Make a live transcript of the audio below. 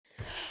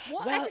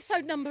What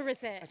episode number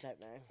is it? I don't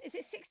know. Is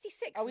it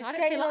 66? Are we I don't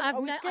skating feel like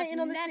on,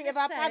 on the seat of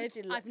our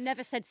panty? I've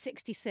never said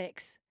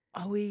 66.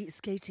 Are we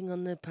skating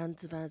on the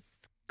pants of our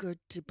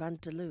skirty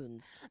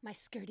pantaloons? My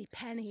skirty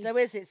pennies. So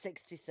is it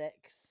 66?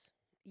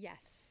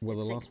 Yes. Well,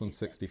 the last one's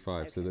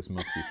 65, so this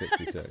must be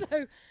 66.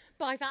 So,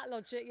 by that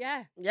logic,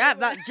 yeah.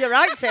 Yeah, you're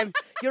right, Tim.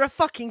 You're a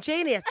fucking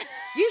genius.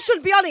 You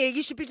shouldn't be on here.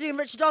 You should be doing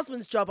Richard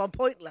Osman's job on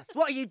Pointless.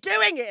 What are you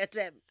doing here,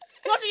 Tim?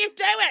 What are you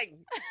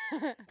doing?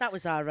 That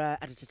was our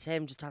editor,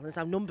 Tim, just telling us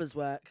how numbers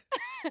work.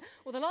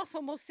 Well, the last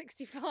one was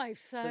 65,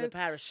 so... For the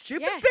pair of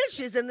stupid yes,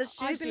 bitches in the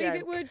studio. I believe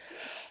it would.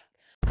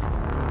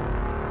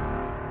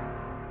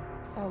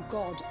 Oh,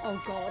 God.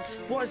 Oh, God.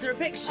 What, is there a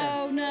picture?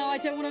 Oh, no, I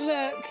don't want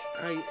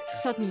to look.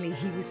 Suddenly,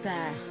 he was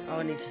there. Oh,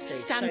 I need to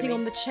see. Standing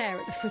on the chair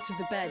at the foot of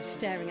the bed,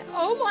 staring at...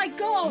 Oh, my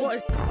God! What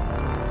is...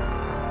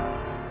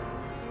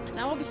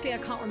 Now, obviously, I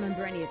can't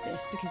remember any of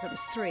this because I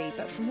was 3,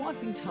 but from what I've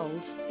been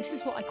told, this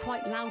is what I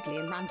quite loudly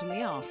and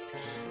randomly asked.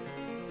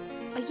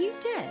 Are you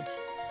dead?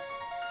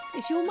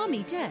 Is your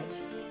mummy dead?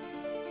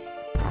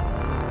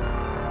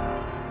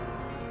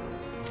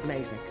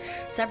 Amazing.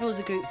 Several as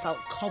a group felt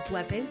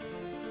cobwebbing.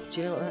 Do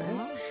you know what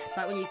that is? It's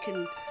like when you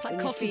can... It's like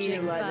when you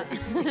feel cottaging, like but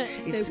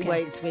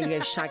it's when you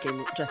go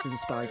shagging dressed as a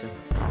spider.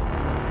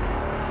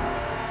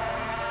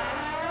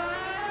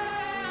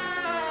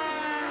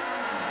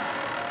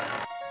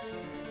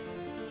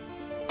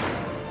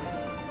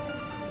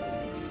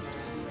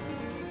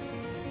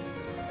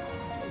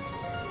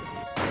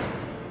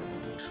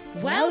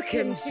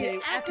 Welcome to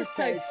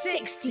episode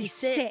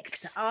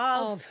 66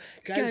 of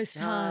Ghost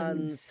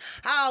Huns.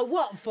 Oh,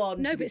 what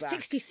fun. No, to be but back.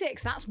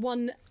 66, that's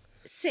 1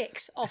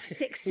 6 of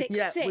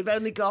 666. Yeah, we've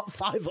only got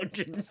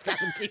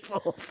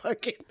 574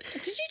 fucking...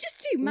 Did you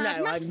just do mad No,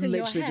 I've maths in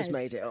your literally just head?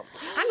 made it up.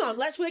 Hang on,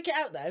 let's work it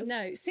out though.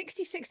 No,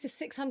 66 to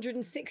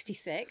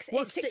 666.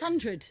 What's It's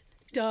 600.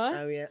 Duh.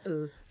 Oh, yeah.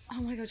 Oh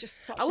my God, just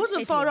such I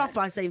wasn't an far idiot. off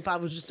by saying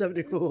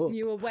 574.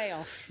 You were way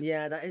off.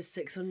 Yeah, that is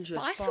 600.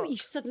 But I thought you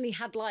suddenly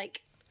had,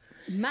 like,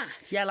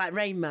 maths. Yeah, like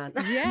Rain Man.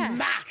 Yeah.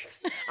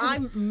 Maths.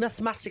 I'm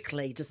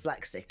mathematically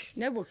dyslexic.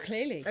 No, well,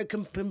 clearly.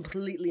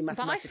 Completely But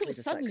I mathematically thought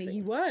suddenly dyslexic.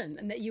 you weren't,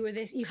 and that you were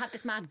this. You had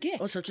this mad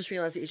gift. Also, I've just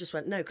realised that you just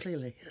went, no,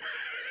 clearly.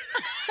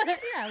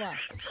 Yeah, well,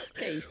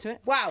 get used to it.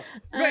 Wow.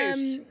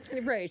 Rude.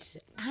 Rude.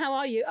 How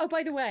are you? Oh,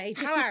 by the way,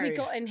 just How as are we you?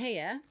 got in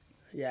here,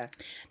 Yeah.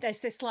 there's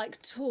this like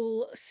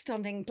tall,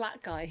 stunning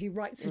black guy who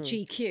writes for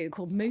GQ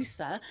called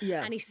Musa,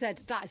 Yeah. and he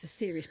said that is a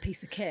serious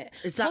piece of kit.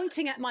 Is that-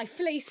 pointing at my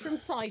fleece from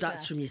cider?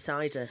 That's from your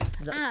cider.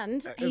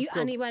 And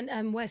he went,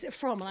 where's it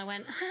from? And I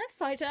went,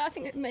 cider. I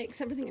think it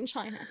makes everything in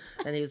China.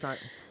 And he was like,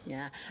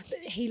 Yeah, but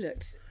he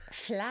looked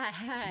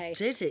fly.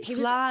 did it? He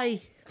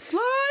Fly.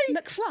 Fly. was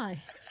McFly.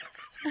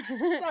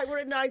 It's like we're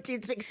in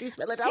 1960s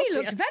Philadelphia. He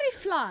looked very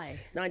fly.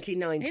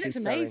 1990s. He looked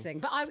amazing.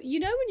 But you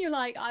know when you're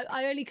like,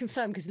 I only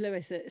confirmed because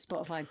Lewis at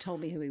Spotify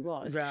told me who he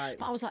was. Right.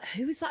 But I was like,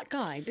 who is that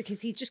guy?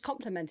 Because he just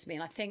complimented me,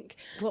 and I think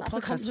What that's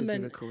a podcast was he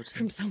compliment recording?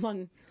 from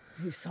someone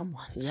who's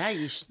someone. Yeah,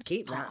 you should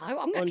keep that.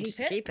 I'm going to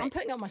keep it. I'm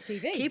putting it on my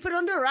CV. Keep it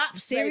under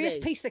wraps, Serious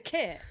baby. piece of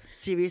kit.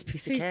 Serious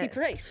piece of Susie kit.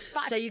 Brace.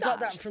 5 So you got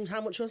that stars. from, how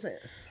much was it?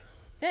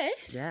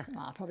 This? Yeah.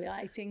 Oh, probably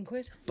like 18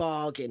 quid.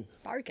 Bargain.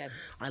 Bargain.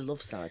 I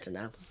love cider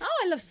now. Oh,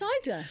 I love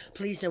cider.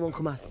 Please no one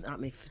come at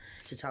me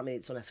to tell me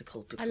it's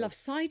unethical. Because... I love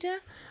cider.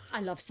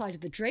 I love cider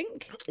the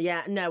drink.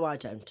 Yeah, no, I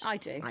don't. I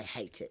do. I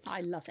hate it. I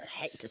love it. I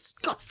hate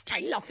disgusting. I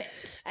love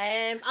it.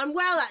 I'm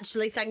well,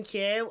 actually, thank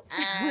you.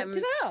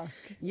 Did I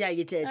ask? Yeah,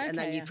 you did. And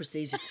then Okay, you yeah.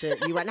 proceeded to,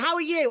 you went, how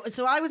are you?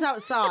 So I was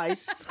outside.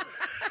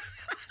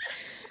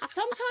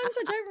 Sometimes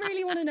I don't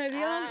really want to know the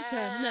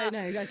answer.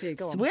 No, I do.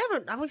 Go on. We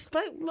haven't, have we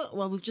spoke?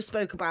 Well, we've just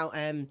spoke about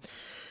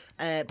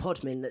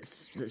Podmin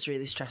that's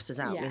really stressed us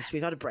out. Yeah. So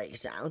we've had a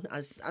breakdown,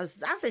 as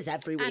is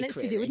every week. And it's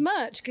to do with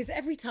merch, because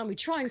every time we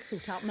try and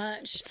sort out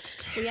merch,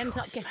 we end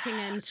up getting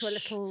into a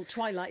little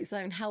Twilight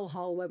Zone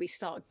hellhole where we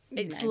start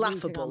It's losing our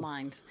laughable.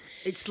 mind.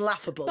 It's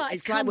laughable. But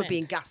It's it's like we're coming.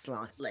 being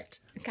gaslighted.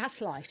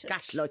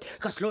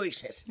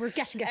 Gaslighted. We're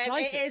getting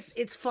gaslighted.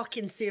 It's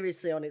fucking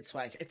seriously on its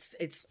way.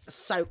 It's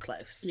so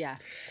close. Yeah.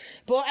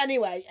 But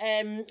anyway,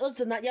 other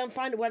than that, yeah, I'm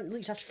fine. I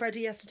looked after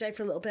Freddie yesterday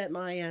for a little bit.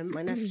 My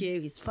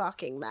nephew, he's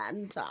fucking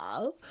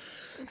mental.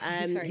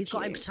 He's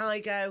got cute.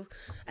 impetigo,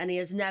 and he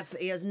has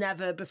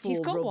never before He's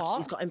got rubbed. what?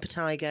 He's got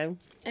impetigo.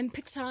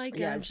 Impetigo.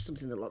 Yeah, just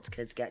something that lots of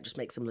kids get. Just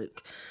makes them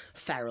look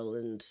feral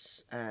and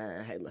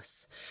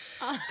homeless.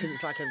 Because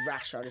it's like a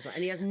rash on his mouth.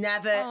 And he has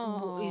never...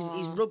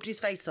 He's rubbed his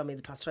face on me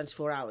the past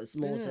 24 hours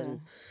more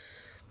than...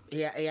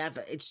 he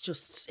ever. It's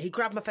just... He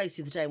grabbed my face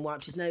the other day and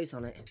wiped his nose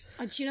on it.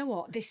 And do you know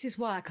what? This is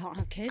why I can't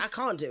have kids. I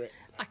can't do it.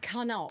 I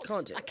cannot.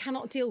 Can't do it. I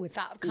cannot deal with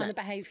that kind of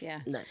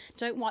behaviour. No.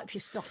 Don't wipe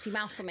your snotty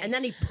mouth on me. And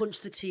then he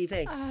punched the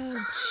TV.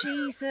 Oh,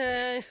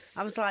 Jesus.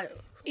 I was like...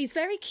 He's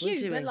very cute,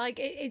 doing? but like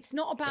it's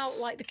not about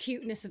like the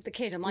cuteness of the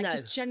kid. I'm like, No.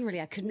 just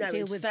generally, I couldn't No,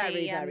 deal it's with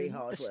very, the very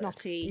hard the work.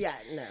 snotty. Yeah,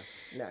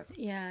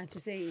 no.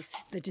 Disease,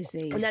 the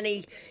disease. And then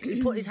he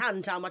put his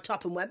hand down my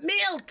top and went,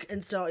 milk!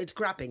 And started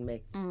grabbing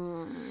me.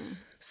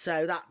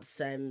 So that's...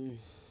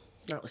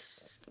 That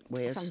was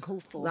weird. That's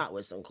uncalled for. That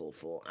was uncalled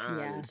for.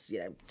 And,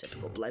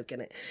 typical bloke,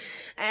 innit?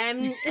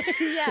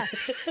 Yeah.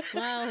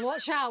 Well,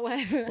 watch out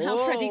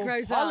how Freddie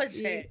grows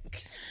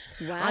politics.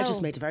 up. Wow. I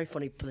just made a very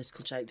funny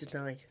political joke, didn't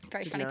I?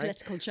 Very funny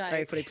political joke.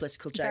 Very funny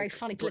political joke. Very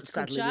funny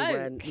political but joke.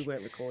 sadly, we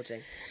weren't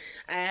recording.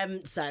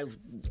 So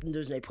there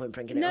was no point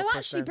bringing it No, up.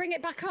 actually, bring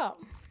it back up.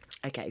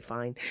 Okay,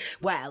 fine.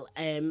 Well,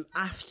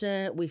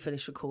 after we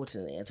finish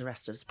recording it, the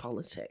rest of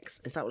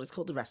politics. Is that what it's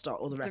called? The rest of?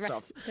 Or the rest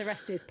of? The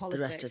rest is politics.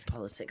 The rest is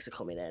politics are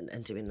coming in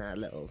and doing their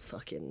little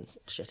fucking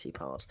shitty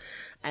part.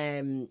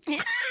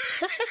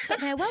 But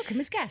they're welcome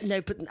as guests. No,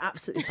 but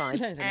absolutely fine.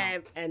 No,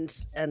 they're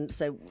not. And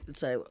so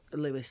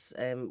Lewis,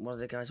 one of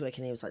the guys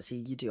working here, was like, "See,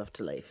 you do have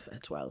to leave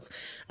at 12."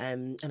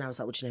 And I was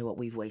like, "Well, do you know what?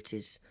 We've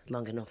waited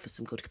long enough for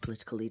some good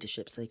political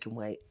leadership, so they can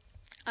wait."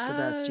 For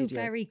their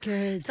studio. Very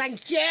good.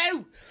 Thank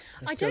you.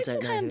 I don't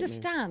think I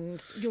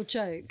understand your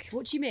joke.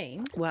 What do you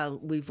mean? Well,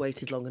 we've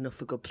waited long enough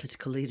for good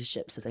political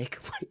leadership, so they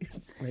can wait.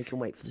 They can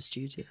wait for the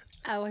studio.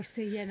 Oh, I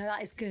see. Yeah, no,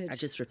 that is good. I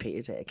just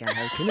repeated it again,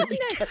 hoping that we'd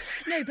get...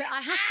 No, but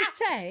I have to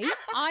say,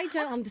 I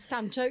don't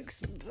understand jokes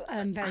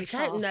very fast.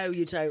 I don't know.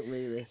 You don't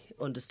really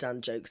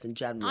understand jokes in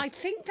general. I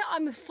think that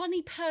I'm a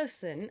funny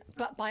person,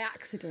 but by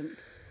accident.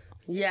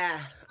 Yeah,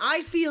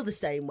 I feel the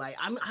same way.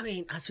 I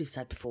mean, as we've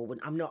said before,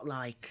 I'm not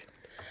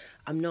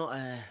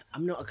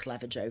a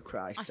clever joke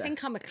writer. I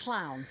think I'm a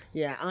clown.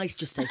 Yeah, I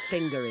just say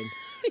fingering.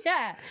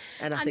 Yeah,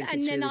 and I think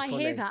it's then really I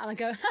funny. hear that and I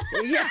go,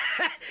 yeah.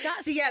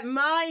 So yeah,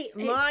 my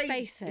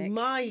basic.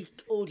 My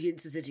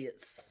audience is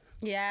idiots.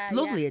 Yeah,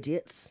 lovely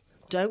idiots.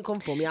 Don't come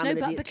for me. I'm an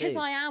idiot too. No, but because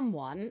I am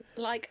one,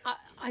 like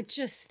I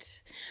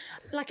just,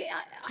 like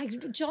I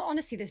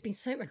honestly, there's been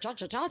so much.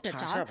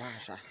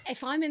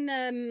 If I'm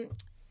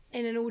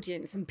in an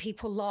audience and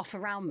people laugh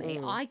around me,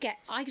 I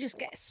just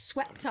get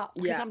swept up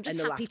because I'm just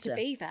happy to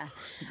be there.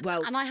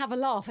 Well, and I have a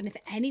laugh, and if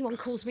anyone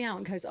calls me out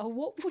and goes, "Oh,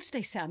 what did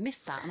they say? I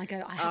missed that," and I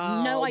go, "I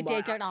have no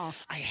idea. Don't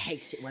ask." I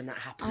hate it when that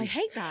happens. I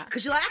hate that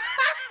because you're like,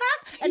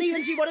 and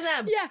even do one of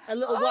them, a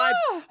little wide.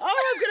 I'm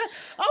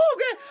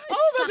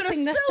gonna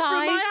spill from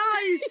my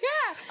eyes.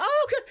 Yeah.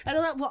 Oh, good. And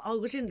I'm like, what? Oh,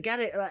 we didn't get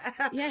it. Like,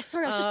 yeah,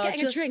 sorry, I was just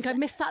getting a drink. I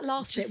missed that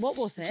last bit. What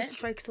was it? Just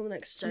focus on the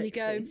next joke. And you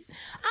go, please.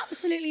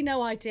 Absolutely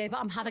no idea, but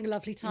I'm having a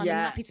lovely time. Yeah.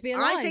 I'm happy to be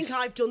alive. I think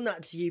I've done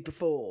that to you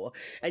before,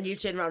 and you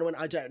turned around and went,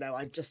 I don't know.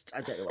 I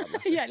don't know what I'm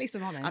laughing. Yeah, at least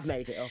I'm honest. I've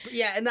made it up.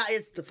 Yeah, and that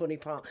is the funny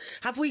part.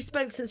 Have we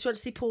spoke since we went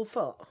to see Paul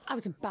Foot? I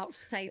was about to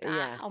say that.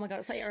 Yeah. Oh my God,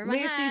 it's like you're in my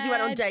Me and Susie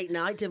went on date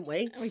night, didn't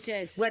we? We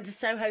did. Went to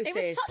Soho Theatre. It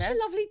was such a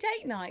lovely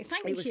date night.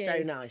 Thank you. It was so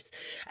nice.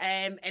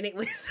 And it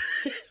was,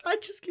 I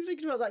just keep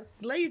thinking about that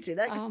lady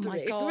next to me. Oh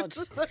my God. Which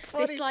was so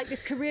funny.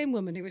 This Korean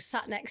woman who was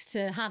sat next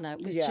to Hannah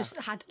just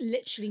had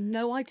literally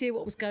no idea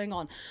what was going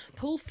on.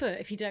 Paul Foot,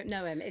 if you don't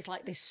know him, is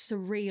like this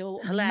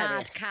surreal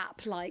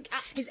madcap. Like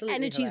absolutely his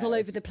energy's all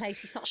over the place.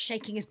 He starts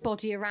shaking his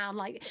body around.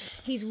 Like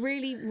he's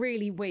really,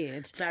 really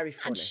weird. Very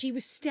funny. And she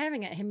was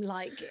staring at him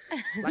like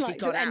he'd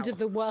gone the end out. of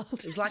the world.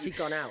 It was like he'd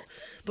gone out.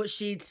 But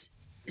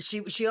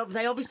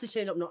they obviously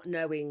turned up not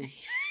knowing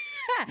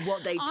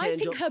what they turned up for. I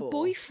think her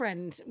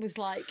boyfriend was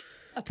like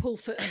a Paul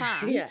Foot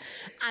fan,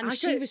 and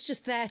she was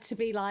just there to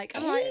be like,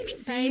 all right,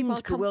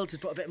 seemed bewildered,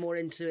 put a bit more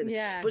into it.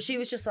 Yeah, but she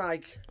was just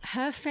like,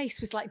 her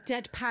face was like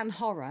deadpan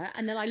horror,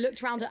 and then I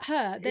looked around at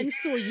her, then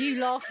saw you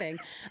laughing,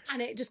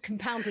 and it just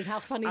compounded how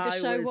funny the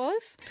show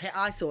was.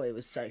 I thought it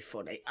was so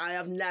funny. I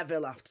have never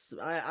laughed.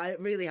 I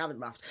really haven't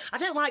laughed. I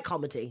don't like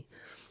comedy,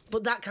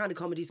 but that kind of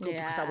comedy is good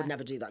because I would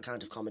never do that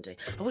kind of comedy.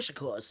 I wish I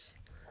could.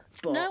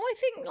 But no, I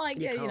think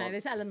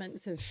there's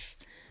elements of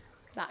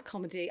that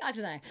comedy. I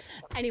don't know.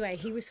 Anyway,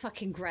 he was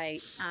fucking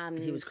great, and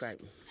he was great.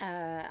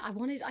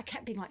 I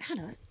kept being like,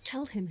 Hannah,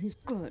 tell him he's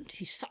good.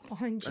 He's sat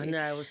behind you. I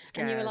know, I was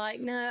scared. And you were like,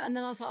 no. And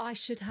then I was like, I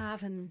should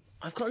have. And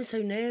I've gotten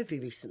so nervy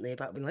recently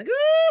about being like,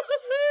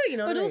 you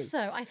know. But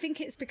also, I think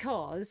it's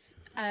because.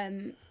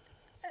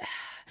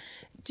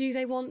 Do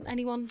they want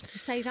anyone to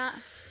say that?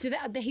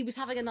 He was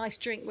having a nice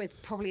drink with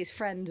probably his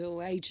friend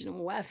or agent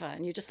or whatever,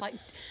 and you're just like,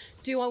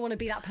 do I want to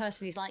be that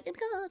person? He's like, oh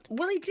God.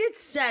 Well, he did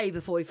say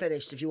before he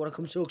finished, if you want to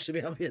come talk to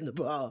me, I'll be in the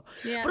bar.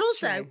 Yeah, but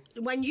also,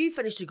 when you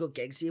finish a good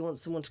gig, do you want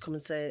someone to come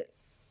and say it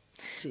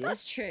to you?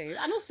 That's true.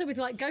 And also with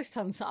like Ghost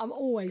Hunter, I'm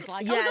always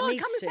like, oh God, come and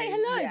say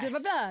hello, blah, blah,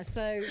 blah.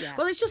 So, yeah.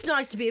 Well, it's just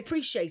nice to be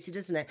appreciated,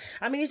 isn't it?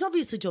 I mean, he's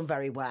obviously done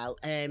very well.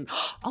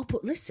 Oh,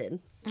 but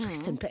listen,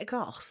 bit of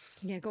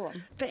goss. Yeah, go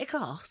on. Bit of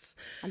goss.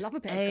 I love a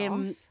bit of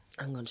goss.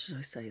 Hang on, should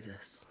I say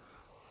this?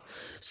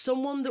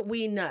 Someone that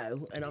we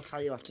know, and I'll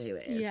tell you after who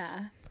it is.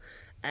 Yeah.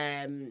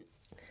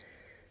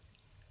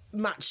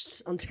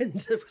 Matched on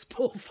Tinder with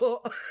Paul Foot.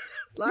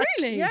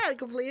 Really? Yeah, a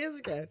couple of years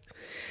ago.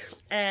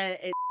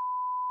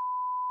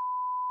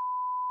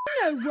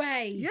 No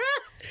way. Yeah.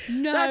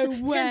 No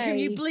way. Tim, can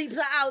you bleep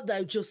that out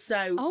though, just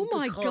so? Oh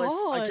my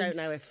God. I don't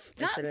know if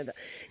they know that.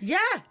 Yeah.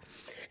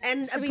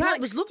 And so apparently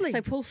it was lovely.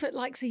 So Paul Foot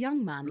likes a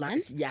young man,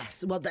 then?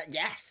 Yes. Well,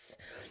 yes.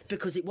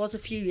 Because it was a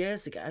few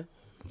years ago.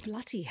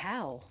 Bloody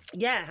hell.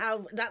 Yeah,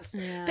 that's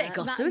a bit of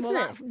gossip, isn't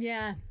it?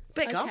 Yeah.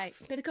 Bit of Okay,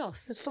 goss. bit of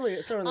goss. It's thoroughly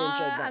enjoyed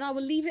that. And I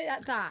will leave it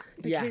at that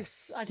because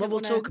Yes. I don't Well, we'll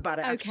wanna... talk about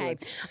it Okay.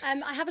 afterwards.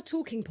 I have a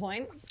talking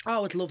point. Oh, I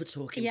would love a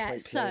talking point,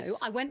 please. So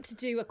I went to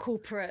do a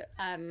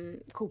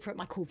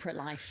my corporate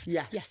life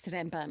yesterday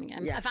in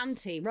Birmingham. Yes.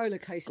 Avanti roller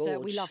coaster,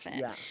 we Gorge. love it.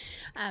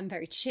 Yeah.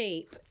 Very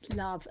cheap,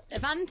 love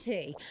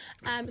Avanti.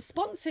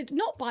 Sponsored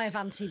not by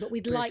Avanti, but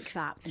we'd like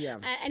that. Yeah.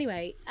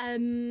 Anyway,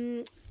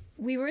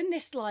 we were in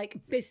this like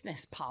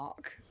business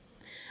park.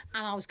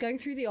 And I was going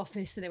through the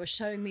office and they were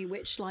showing me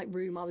which like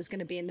room I was going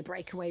to be in, the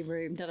breakaway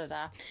room,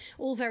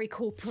 all very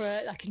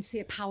corporate. I can see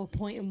a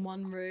PowerPoint in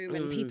one room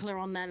and people are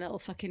on their little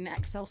fucking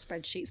Excel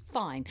spreadsheets.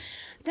 Fine.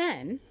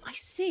 Then I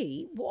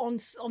see on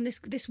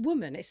this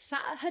woman is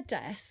sat at her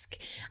desk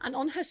and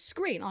on her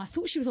screen, I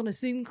thought she was on a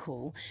Zoom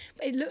call,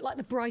 but it looked like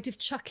the Bride of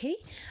Chucky.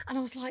 And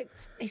I was like,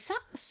 is that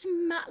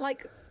some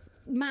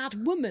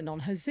mad woman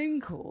on her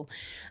Zoom call?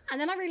 And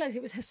then I realised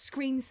it was her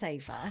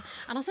screensaver.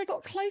 And as I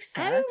got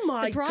closer, Oh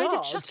my the Bride God.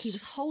 of Chucky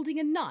was holding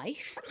a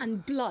knife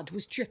and blood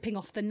was dripping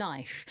off the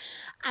knife.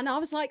 And I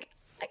was like,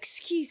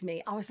 excuse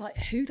me. I was like,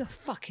 who the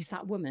fuck is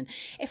that woman?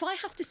 If I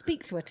have to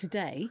speak to her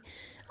today,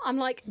 I'm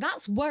like,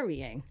 that's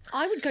worrying.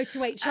 I would go to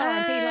HR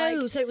and be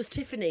like... so it was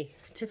Tiffany,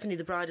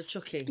 the Bride of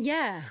Chucky.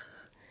 Yeah.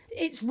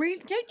 It's really...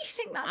 Don't you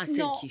think that's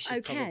not I think you should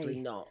okay? probably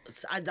not.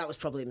 That was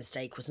probably a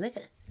mistake, wasn't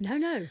it?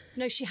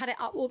 No, she had it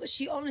up. Or that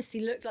she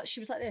honestly looked like she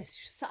was like this.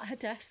 She sat at her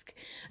desk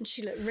and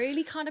she looked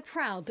really kind of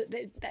proud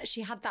that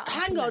she had that.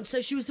 Hang on,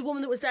 so she was the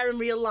woman that was there in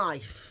real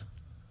life?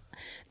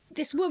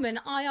 This woman,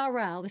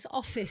 IRL, this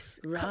office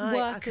Right, worker.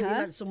 I thought you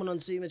meant someone on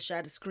Zoom had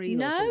shared a screen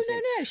or No,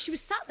 something. no. She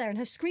was sat there and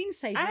her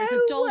screensaver was a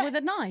Oh, doll with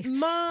a knife.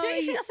 Don't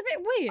you think that's a bit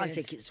weird? I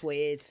think it's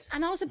weird.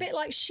 And I was a bit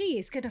like, she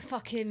is going to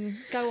fucking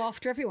go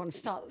after everyone and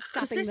start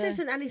stabbing Because this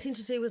isn't anything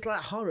to do with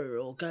like horror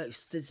or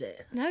ghosts, is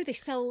it? No, they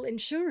sell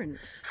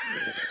insurance.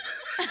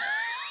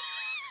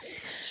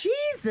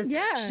 Jesus.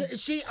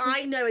 Yeah.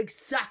 I know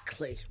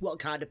exactly what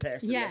kind of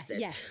person this is.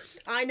 Yes.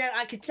 I know,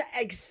 I could tell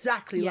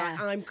exactly, Yeah.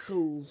 like, I'm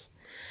cool.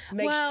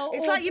 It's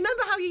Or- like, you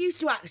remember how you used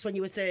to act when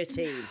you were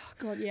 13?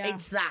 God, yeah.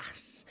 It's that.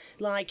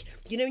 Like,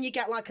 you know when you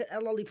get like a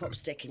lollipop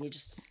stick and you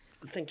just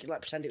think,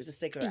 like, pretend it was a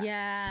cigarette?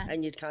 Yeah.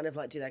 And you'd kind of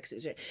like do that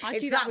because I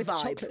it's do that with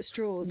vibe. chocolate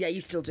straws. Yeah,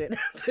 you still do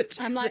it.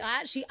 I'm like,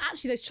 actually,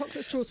 those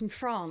chocolate straws from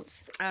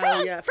France.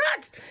 Oh, yeah.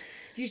 France!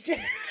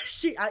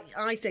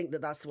 I think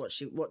that's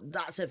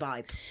that's her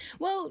vibe.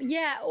 Well,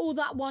 yeah, or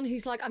that one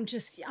who's like, I'm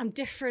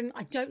different.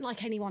 I don't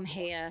like anyone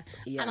here,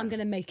 Yeah. and I'm going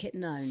to make it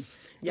known.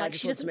 Yeah, Like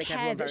just she wants to doesn't make care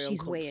everyone that very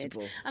she's weird.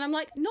 uncomfortable. And I'm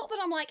like, not that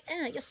I'm like,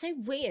 you're so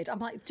weird. I'm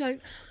like,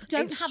 don't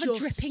It's have a just-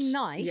 dripping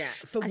knife yeah,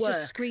 for as your work.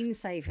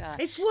 screensaver.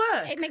 It's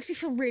work. It makes me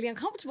feel really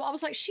uncomfortable. I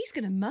was like, she's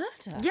going to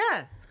murder.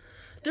 Yeah.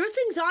 There are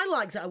things I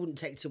like that I wouldn't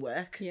take to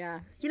work.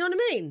 Yeah. You know what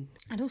I mean?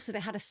 And also they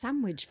had a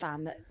sandwich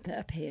van that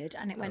appeared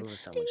and it went love a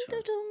sandwich ding, van.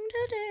 da-dung,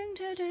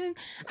 da-dung, da-dung.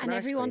 And ice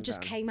everyone cream just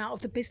van. came out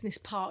of the business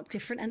park,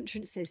 different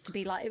entrances to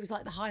be like, it was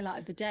like the highlight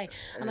of the day.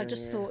 And I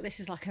just thought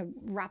this is like a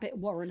rabbit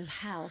warren of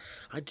hell.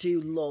 I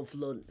do love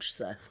lunch,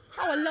 though.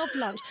 Oh, I love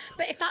lunch.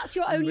 But if that's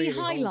your only Really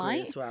hungry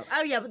highlight, as well.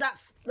 Oh yeah, but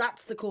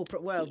that's the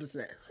corporate world,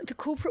 isn't it? the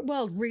corporate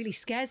world really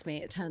scares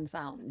me, it turns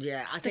out.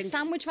 Yeah, I The think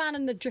sandwich van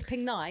and the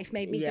dripping knife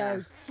made me Yeah.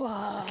 go,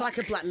 fuck. it's like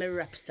a Black Mirror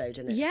episode,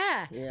 isn't it?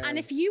 Yeah. And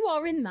if you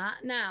are in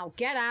that now,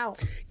 get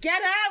out.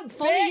 Get out,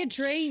 Follow bitch! your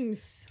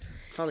dreams.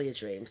 Follow your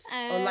dreams,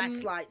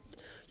 unless like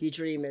your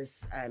dream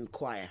is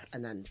choir,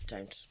 and then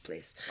don't,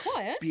 please.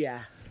 Quiet?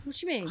 Yeah, What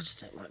do you mean? I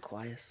just don't like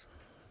choirs.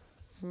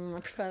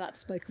 I prefer that to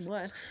spoken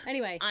word.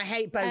 Anyway, I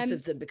hate both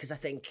of them because I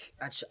think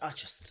I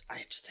just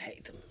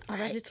hate them. our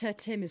editor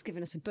Tim has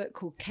given us a book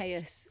called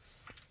Chaos,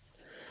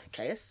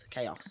 Chaos.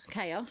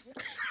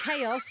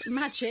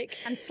 Magic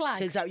and Slags.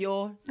 Turns out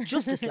you're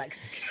just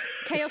dyslexic.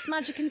 Chaos,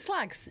 Magic and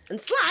Slags. And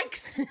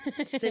slags,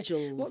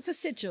 sigils. What's a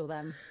sigil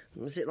then?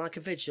 Was it like a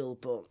vigil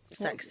but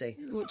sexy?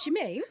 What do you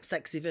mean?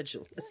 Sexy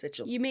vigil, a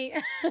sigil. You mean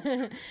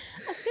a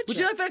sigil? We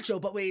do a vigil,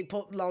 but we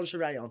put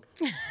lingerie on.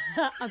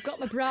 I've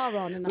got my bra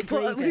on and I'm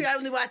We breathing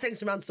only wear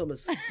things around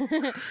summers.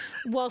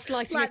 whilst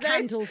lighting a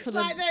candle for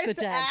the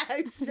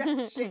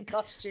dead. Shit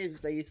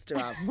costumes they used to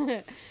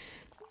have.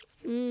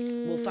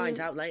 We'll find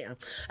out later.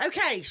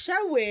 Okay,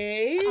 shall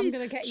we? I'm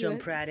gonna get you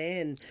jump right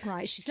in.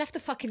 Right, she's left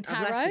the fucking tarot.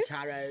 I've left the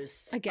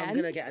tarots Again. I'm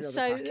gonna get another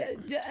so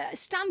packet. the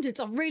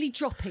standards are really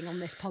dropping on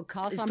this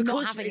podcast. It's I'm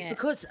because not having it's it.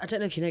 because I don't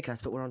know if you know, guys,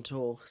 but we're on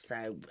tour,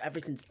 so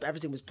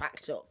everything was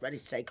packed up, ready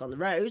to take on the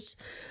road,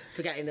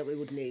 forgetting that we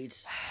would need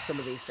some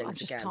of these things I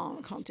just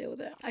again. can't deal with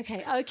it.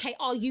 Okay.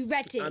 Are you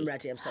ready? I'm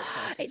ready. I'm so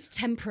excited. It's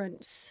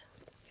temperance.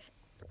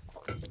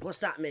 What's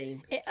that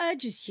mean? It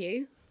urges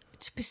you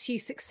to pursue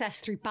success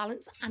through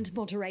balance and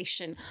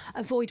moderation.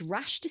 Avoid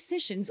rash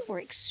decisions or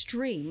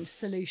extreme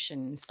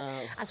solutions,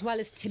 as well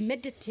as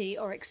timidity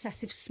or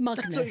excessive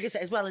smugness. That's what you can say,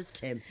 as well as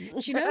Tim. Do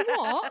you know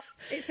what?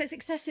 It says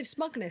excessive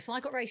smugness, and I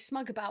got very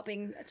smug about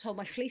being told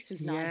my fleece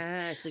was nice.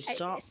 Yeah, so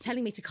stop. It's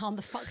telling me to calm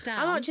the fuck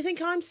down. Oh, do you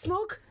think I'm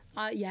smug?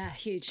 Yeah,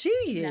 huge. Do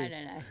you?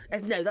 No.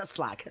 No, that's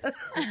slag.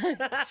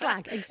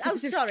 Slag.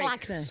 Excessive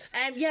slagness.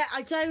 Yeah,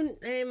 I don't.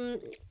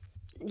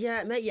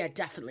 Yeah,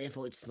 definitely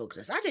avoid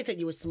smugness. I don't think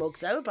you were smug,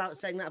 though, about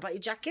saying that about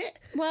your jacket.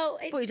 Well,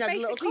 Thought it's you'd had a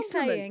little basically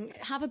compliment. saying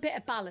have a bit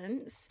of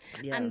balance,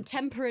 Yeah. and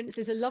temperance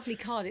is a lovely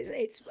card.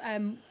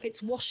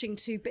 It's washing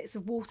 2 bits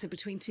of water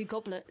between 2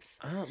 goblets.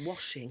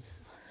 Washing.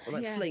 Or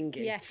like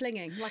flinging. Yeah,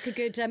 flinging. Like a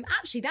good...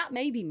 actually, that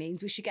maybe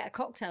means we should get a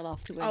cocktail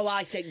afterwards. Oh,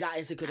 I think that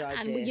is a good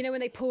idea. And you know when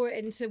they pour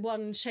it into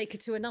one shaker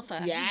to another?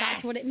 Yes.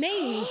 That's what it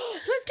means.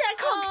 Let's get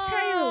a cocktail.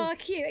 Oh,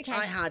 cute. Okay.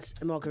 I had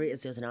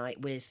margaritas the other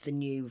night with the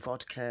new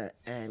vodka.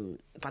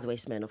 By the way,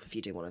 Smirnoff, if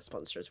you do want to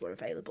sponsor us, we're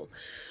available.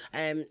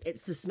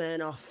 It's the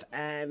Smirnoff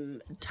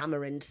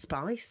tamarind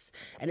spice,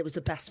 and it was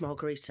the best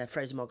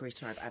frozen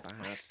margarita I've ever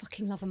had. I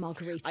fucking love a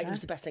margarita. It was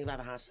the best thing I've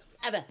ever had.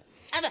 Ever.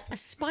 A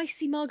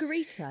spicy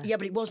margarita? Yeah,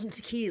 but it wasn't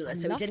tequila,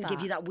 so it love didn't give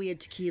that. you that weird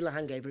tequila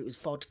hangover. It was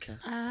vodka.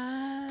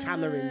 Oh,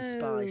 Tamarind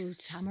spice.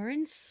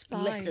 Tamarind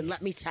spice. Listen,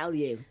 let me tell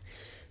you,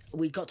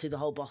 we got through the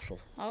whole bottle,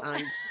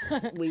 and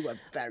we were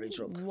very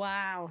drunk.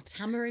 Wow,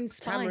 tamarind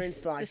spice. Tamarind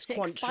spice, The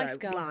sixth spice Cointreau,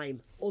 girl.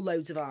 lime, all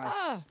loads of ice.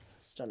 Oh.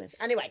 Stunning.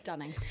 Anyway.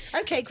 Stunning.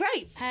 Okay,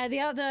 great. The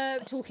other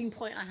talking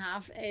point I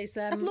have is...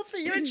 I love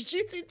that you're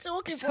introducing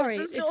talking Sorry, points.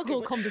 as it's talking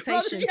called points.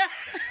 conversation. Rather-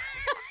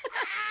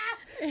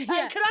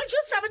 yeah. Can I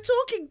just have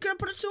can I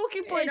put a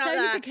talking point It's out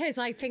only there? because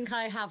I think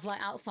I have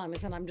like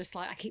Alzheimer's and I'm just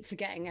like, I keep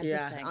forgetting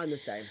everything. Yeah, I'm the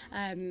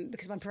same.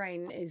 Because my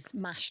brain is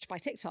mashed by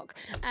TikTok.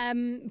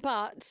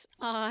 But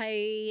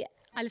I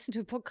listened to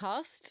a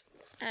podcast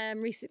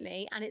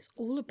recently, and it's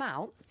all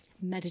about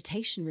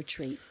meditation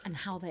retreats and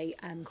how they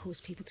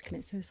cause people to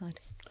commit suicide.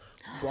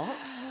 What?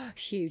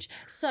 Huge.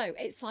 So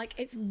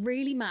it's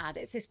really mad.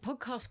 It's this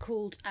podcast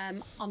called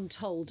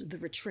Untold the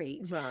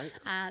Retreat. Right.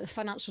 The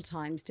Financial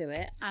Times do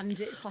it, and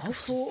it's like a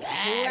four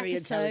very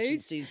intelligent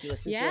episodes. Susie,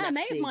 listen to Yeah, an a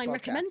mate FT of mine podcast.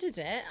 recommended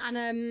it,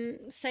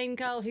 and same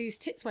girl whose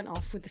tits went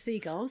off with the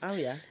seagulls. Oh,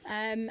 yeah.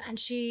 And God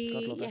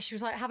she love her. she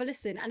was like, have a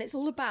listen, and it's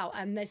all about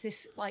there's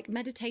this like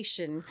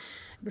meditation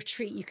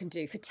retreat you can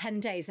do for 10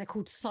 days. They're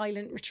called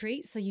silent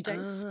retreats, so you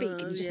don't speak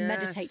and you just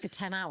meditate for yes.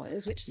 10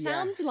 hours, which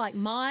sounds Yes. like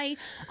my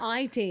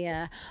idea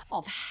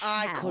of hell.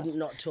 I couldn't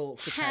not talk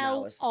for 10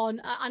 Hell hours.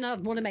 on, and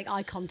I'd want to make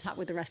eye contact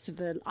with the rest of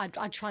the. I'd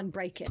try and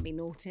break it and be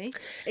naughty.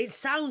 It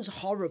sounds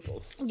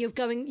horrible. You're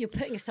putting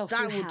yourself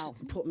That through would hell.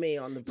 put me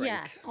on the brink.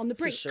 Yeah, on the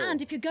brink. For sure.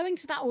 And if you're going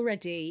to that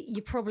already,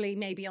 you're probably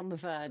maybe on the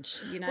verge.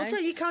 You know. Well, so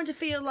you kind of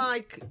feel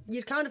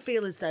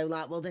as though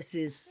like, well, this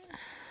is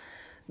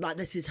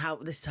how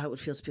it would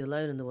feel to be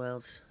alone in the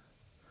world.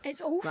 It's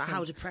awful. Like,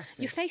 how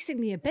depressing. You're facing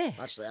the abyss.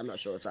 Actually, I'm not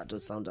sure if that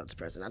does sound that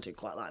depressing. I do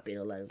quite like being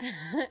alone.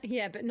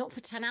 Yeah, but not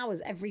for 10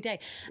 hours every day.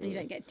 And you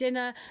don't get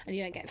dinner, and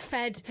you don't get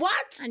fed.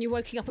 What? And you're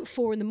waking up at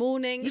 4 a.m.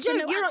 You So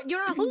do. no,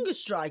 You're on a hunger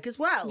strike as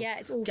well. Yeah,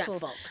 it's awful. Get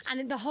fucked.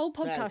 And the whole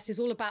podcast is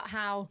all about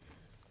how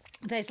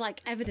there's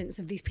like evidence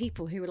of these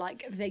people who are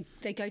like they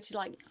go to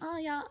like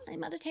a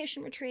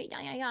meditation retreat,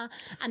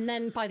 and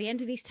then by the end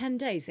of these 10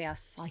 days they are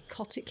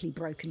psychotically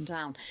broken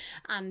down.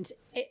 And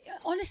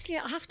honestly,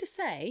 I have to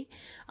say,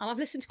 and I've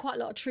listened to quite a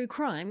lot of true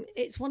crime,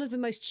 it's one of the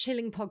most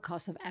chilling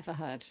podcasts I've ever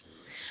heard,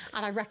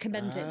 and I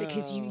recommend it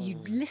because you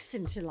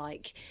listen to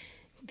like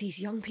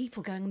these young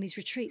people going on these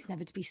retreats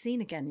never to be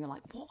seen again. You're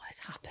like, what has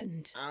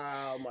happened?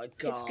 Oh my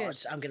god! It's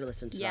good. I'm going to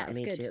listen to Yeah, that it's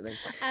good. immediately.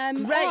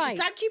 Great. Great. All right.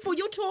 Thank you for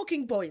your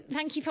talking points.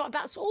 Thank you for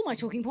that's all my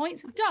talking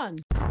points. Done.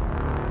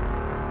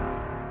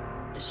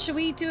 Shall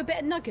we do a bit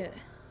of nugget?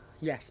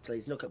 Yes,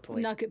 please. Nugget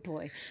point. Nugget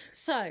boy.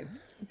 So,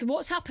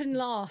 what's happened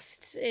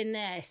last in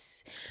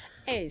this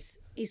is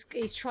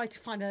he's tried to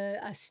find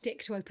a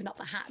stick to open up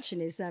the hatch in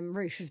his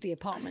roof of the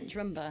apartment. Do you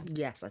remember?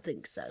 Yes, I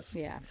think so.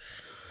 Yeah.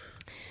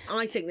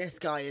 I think this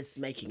guy is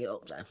making it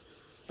up though.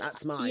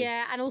 That's mine.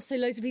 Yeah, and also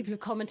loads of people have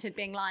commented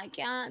being like,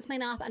 yeah, it's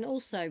made up. And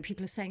also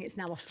people are saying it's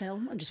now a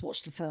film and just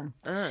watch the film.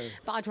 Oh.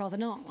 But I'd rather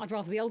not. I'd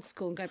rather be old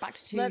school and go back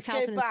to Let's go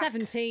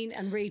 2017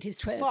 and read his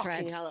Twitter Fucking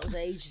thread. hell, that was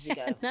ages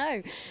ago.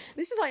 No,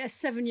 this is like a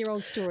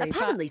 7-year-old story.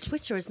 Apparently,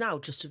 Twitter is now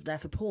just there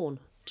for porn.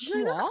 Did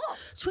you know What?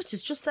 that?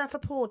 Twitter's just there for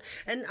porn.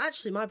 And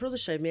actually, my brother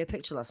showed me a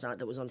picture last night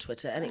that was on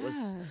Twitter, and it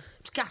was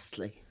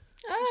ghastly.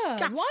 Oh, why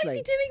is ghastly.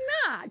 he doing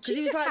that? Because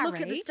he was Jesus, like, Harry.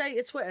 look at the state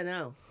of Twitter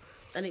now.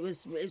 And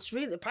it's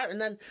really apparent. And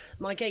then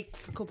my gay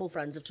couple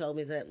friends have told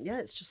me that, yeah,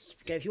 it's just,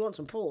 if you want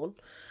some porn.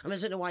 I mean,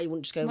 I don't know why you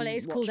wouldn't just go Well, it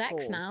is watch called porn.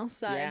 X now,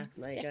 so yeah,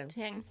 there you go.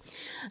 fitting.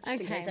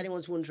 Just in case Okay.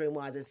 anyone's wondering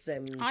why there's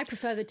I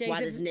prefer the days why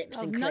there's of, nips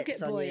of and Nugget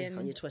clits on Boy your, and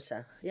on your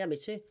Twitter. Yeah, me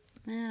too.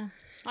 yeah.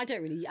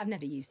 I've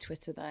never used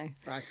Twitter though.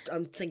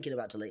 I'm thinking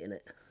about deleting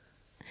it.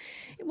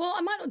 Well,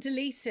 I might not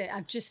delete it.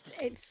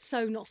 It's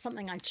so not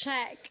something I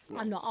check.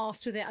 I'm not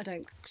asked with it. I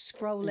don't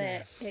scroll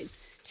it.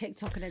 It's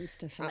TikTok and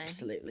Insta for me.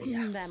 Absolutely,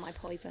 yeah. They're my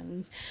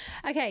poisons.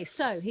 Okay,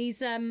 so he's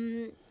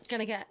gonna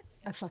get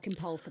a fucking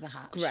poll for the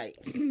hatch. Great.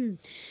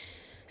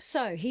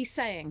 So he's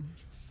saying,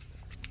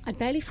 I'd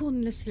barely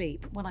fallen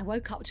asleep when I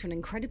woke up to an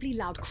incredibly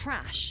loud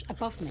crash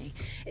above me.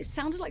 It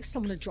sounded like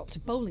someone had dropped a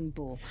bowling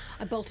ball.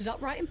 I bolted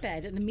upright in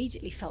bed and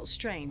immediately felt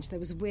strange. There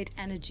was a weird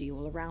energy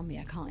all around me.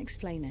 I can't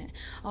explain it.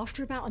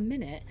 After about a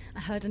minute, I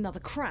heard another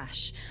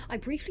crash. I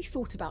briefly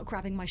thought about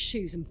grabbing my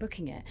shoes and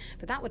booking it,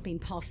 but that would mean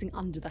passing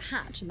under the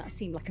hatch, and that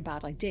seemed like a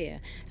bad idea.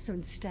 So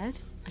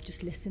instead, I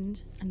just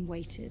listened and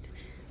waited,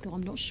 though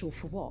I'm not sure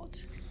for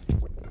what.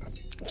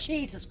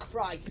 Jesus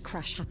Christ. The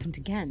crash happened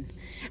again,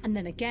 and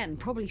then again,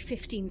 probably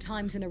 15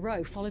 times in a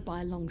row, followed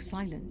by a long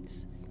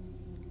silence.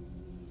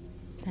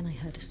 Then I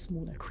heard a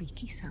smaller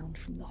creaky sound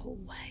from the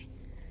hallway.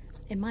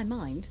 In my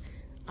mind,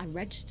 I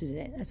registered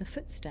it as a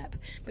footstep,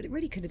 but it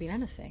really could have been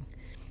anything.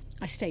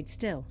 I stayed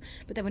still,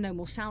 but there were no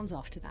more sounds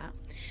after that.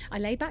 I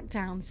lay back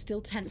down,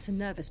 still tense and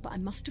nervous, but I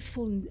must have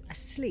fallen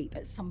asleep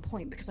at some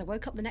point because I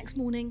woke up the next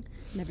morning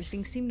and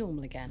everything seemed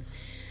normal again.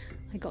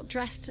 I got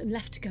dressed and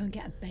left to go and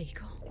get a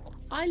bagel.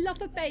 I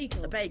love a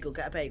bagel. A bagel,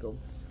 get a bagel.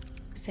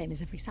 Same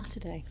as every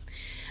Saturday.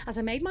 As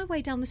I made my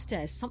way down the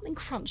stairs, something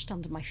crunched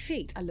under my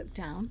feet. I looked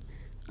down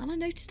and I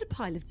noticed a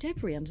pile of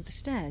debris under the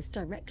stairs,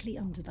 directly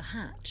under the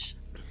hatch.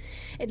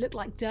 It looked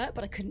like dirt,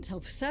 but I couldn't tell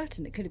for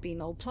certain. It could have been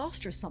old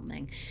plaster or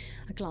something.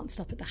 I glanced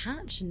up at the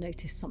hatch and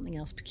noticed something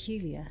else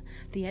peculiar.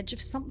 The edge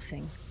of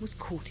something was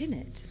caught in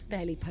it,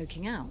 barely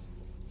poking out.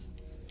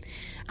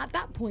 At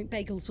that point,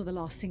 bagels were the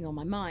last thing on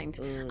my mind.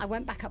 I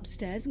went back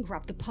upstairs and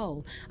grabbed the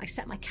pole. I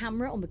set my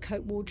camera on the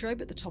coat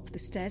wardrobe at the top of the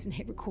stairs and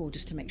hit record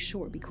just to make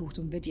sure it'd be caught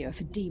on video if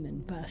a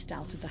demon burst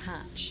out of the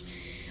hatch.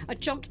 I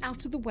jumped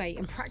out of the way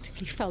and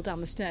practically fell down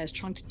the stairs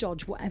trying to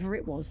dodge whatever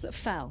it was that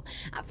fell.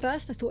 At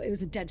first I thought it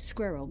was a dead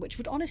squirrel, which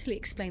would honestly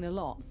explain a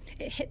lot.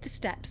 It hit the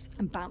steps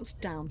and bounced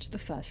down to the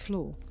first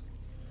floor.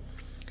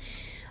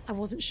 I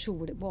wasn't sure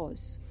what it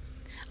was.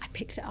 I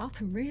picked it up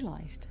and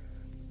realised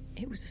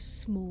it was a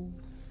small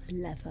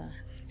leather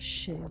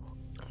shoe.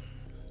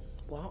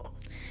 What?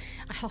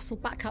 I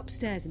hustled back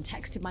upstairs and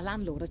texted my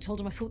landlord. I told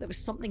him I thought there was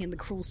something in the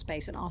crawl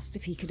space and asked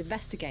if he could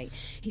investigate.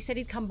 He said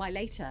he'd come by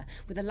later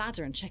with a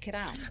ladder and check it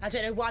out. I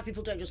don't know why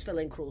people don't just fill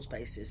in crawl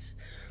spaces.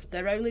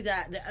 They're only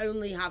there, they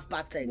only have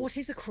bad things. What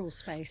is a crawl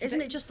space?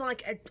 Isn't it just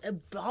like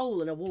a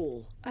hole in a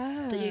wall?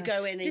 That you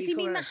go in and Does you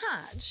he mean come the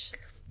hatch?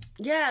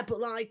 Yeah, but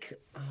like,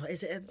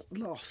 is it a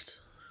loft?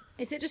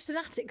 Is it just an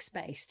attic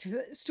space to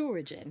put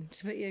storage in,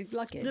 to put your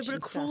luggage? No, but a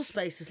and crawl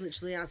stuff? space is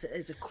literally as it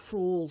is a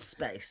crawl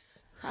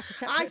space. That's a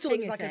separate I thought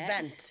thing, it was like is a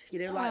vent, you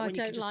know, like oh, when I you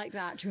don't could just... like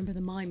that. Do you remember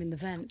the mime in the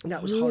vent?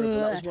 That was horrible.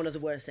 That was one of the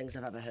worst things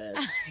I've ever heard.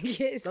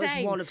 Yeah, That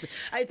same. was one of the...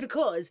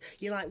 Because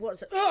you're like,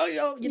 what's...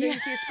 you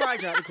see a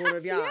spider out the corner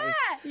of your eye.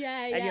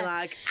 Yeah. And you're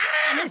like,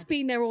 And it's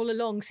been there all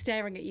along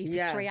staring at you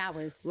for 3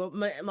 hours. Well,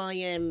 my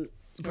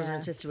brother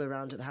and sister were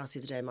around at the house the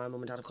other day. My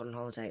mum and dad have gone on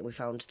holiday and we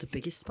found the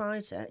biggest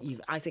spider.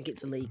 I think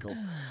it's illegal.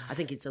 I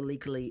think it's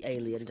illegally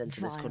aliened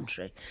into this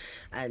country.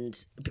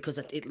 And because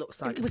it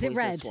looks like Was a it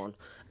poisonous red? one.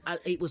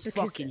 It was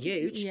fucking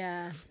huge.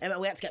 Yeah. And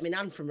we had to get my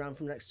nan from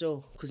next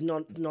door because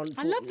none.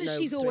 I love that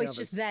she's always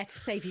just there to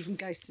save you from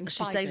ghosts and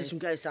She spiders. saved us from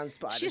ghosts and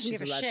spiders. She doesn't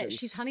give a She's legend. shit.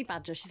 She's honey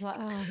badger. She's like,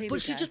 oh, here we go.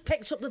 But she just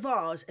picked up the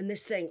vase, and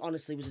this thing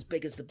honestly was as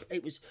big as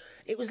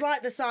it was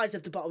like the size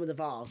of the bottom of the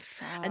vase,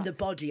 and the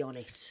body on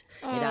it.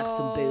 It had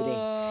some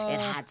booty. It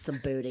had some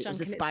booty. It was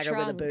a Junk in its spider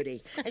with a trunk.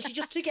 booty, and she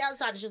just took it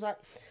outside, and she was like,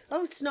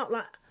 "Oh, it's not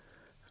like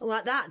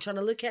that." Trying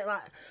to look at it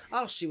like,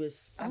 oh, she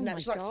was.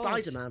 She's like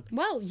Spider-Man.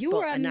 Well,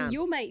 But a nan.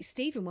 your mate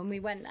Stephen, when we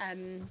went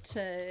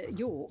to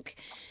York,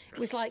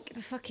 was like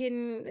the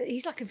fucking.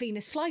 He's like a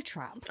Venus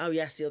flytrap. Oh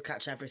yes, he'll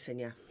catch everything.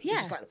 Yeah.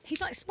 Yeah,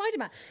 he's like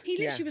Spider-Man. He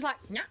literally was like,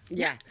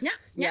 Yeah.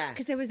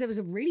 because there was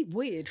a really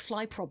weird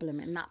fly problem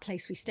in that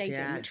place we stayed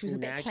in, which was a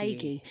bit unaggy.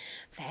 plaguey,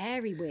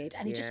 very weird.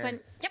 And he just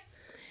went, yep.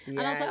 And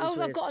I Yeah, was like, it was I've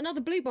weird. got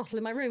another blue bottle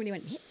in my room, and he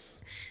went, yep.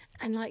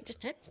 And like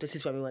just This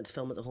is when we went to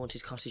film at the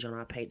Haunted Cottage on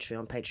our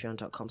Patreon,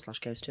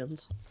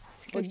 patreon.com/ghosttunes.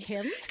 Ghost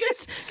Tunes.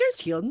 Ghost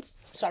Tunes.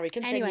 Sorry,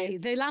 continue. Anyway,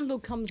 the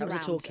landlord comes That was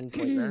around. a talking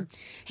point there.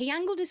 He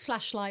angled his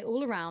flashlight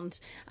all around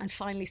and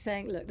finally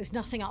saying, look, there's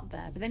nothing up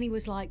there. But then he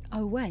was like,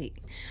 oh, wait.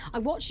 I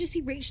watched as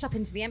he reached up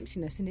into the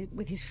emptiness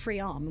with his free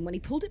arm, and when he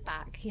pulled it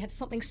back, he had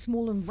something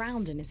small and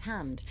round in his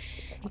hand.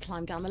 He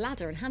climbed down the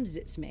ladder and handed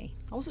it to me.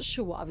 I wasn't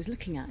sure what I was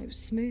looking at. It was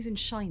smooth and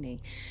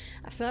shiny.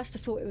 At first, I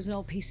thought it was an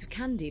old piece of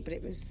candy, but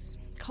it was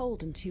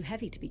cold and too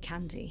heavy to be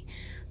candy.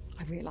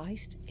 I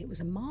realised it was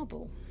a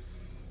marble.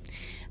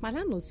 My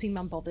landlord seemed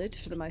unbothered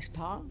for the most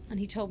part, and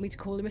he told me to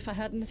call him if I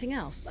heard anything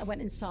else. I went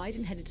inside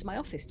and headed to my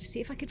office to see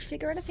if I could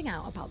figure anything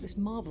out about this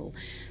marble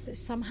that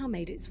somehow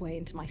made its way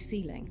into my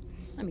ceiling.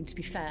 I mean, to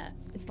be fair,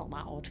 it's not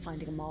that odd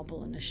finding a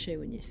marble and a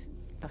shoe in your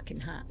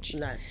fucking hatch.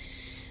 No.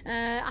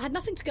 I had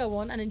nothing to go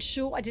on, and in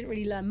short, I didn't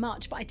really learn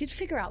much, but I did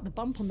figure out the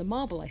bump on the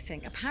marble, I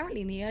think.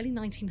 Apparently, in the early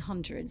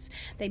 1900s,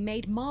 they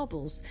made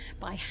marbles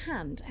by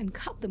hand and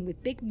cut them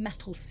with big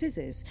metal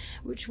scissors,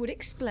 which would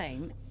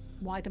explain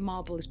why the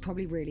marble is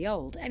probably really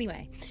old.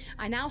 Anyway,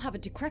 I now have a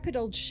decrepit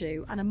old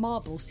shoe and a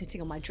marble sitting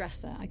on my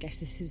dresser. I guess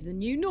this is the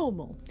new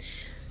normal.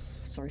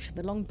 Sorry for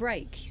the long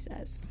break, he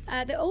says.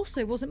 There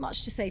also wasn't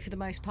much to say for the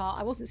most part.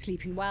 I wasn't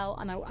sleeping well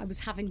and I was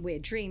having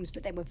weird dreams,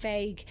 but they were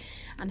vague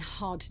and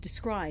hard to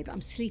describe. I'm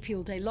sleepy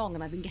all day long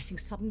and I've been getting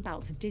sudden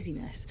bouts of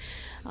dizziness.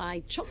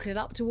 I chalked it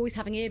up to always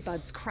having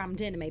earbuds crammed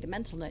in and made a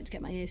mental note to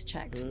get my ears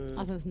checked.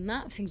 Other than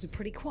that, things were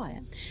pretty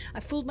quiet. I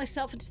fooled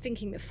myself into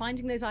thinking that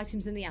finding those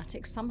items in the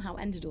attic somehow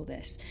ended all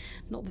this.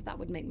 Not that that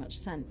would make much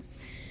sense.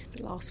 But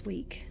last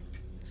week,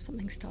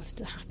 something started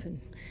to happen.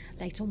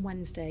 Late on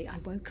Wednesday, I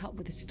woke up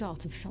with a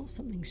start and felt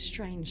something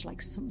strange,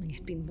 like something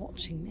had been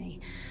watching me.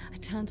 I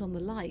turned on the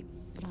light,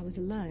 but I was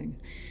alone.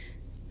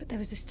 But there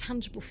was this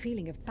tangible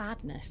feeling of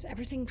badness.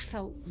 Everything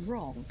felt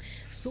wrong.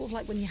 Sort of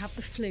like when you have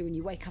the flu and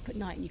you wake up at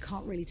night and you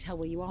can't really tell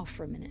where you are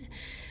for a minute.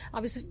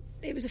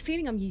 It was a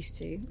feeling I'm used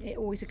to. It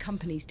always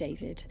accompanies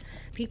David.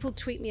 People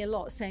tweet me a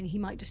lot saying he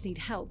might just need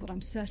help, but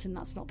I'm certain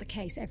that's not the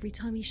case. Every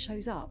time he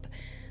shows up,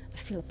 I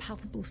feel a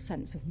palpable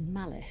sense of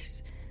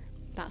malice.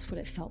 That's what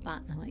it felt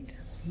that night.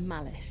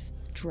 Malice,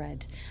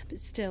 dread. But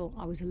still,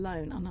 I was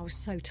alone and I was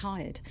so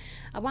tired.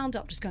 I wound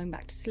up just going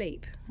back to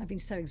sleep. I've been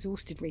so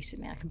exhausted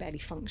recently I can barely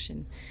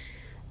function.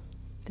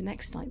 The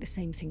next night, the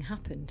same thing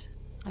happened.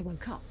 I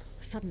woke up,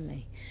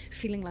 suddenly,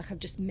 feeling like I've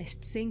just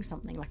missed seeing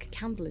something, like a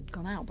candle had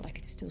gone out, but I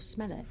could still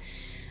smell it.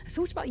 I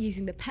thought about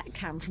using the pet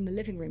cam from the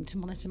living room to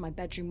monitor my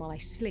bedroom while I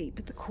sleep,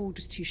 but the cord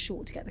was too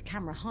short to get the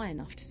camera high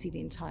enough to see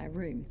the entire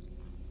room.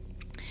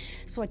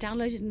 So I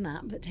downloaded an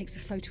app that takes a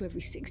photo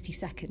every 60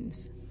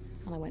 seconds.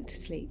 And I went to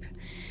sleep.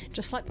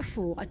 Just like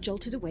before, I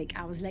jolted awake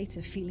hours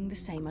later, feeling the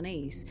same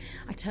unease.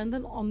 I turned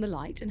on the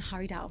light and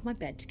hurried out of my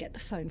bed to get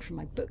the phone from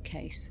my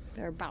bookcase.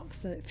 There are about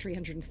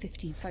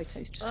 350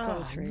 photos to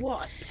scroll through.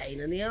 What a pain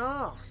in the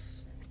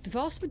arse. The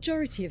vast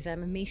majority of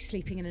them are me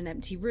sleeping in an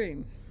empty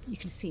room. You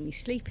can see me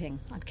sleeping.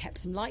 I'd kept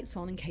some lights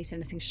on in case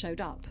anything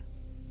showed up.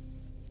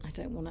 I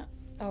don't want to...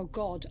 Oh,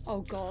 God. Oh,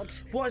 God.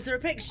 What, is there a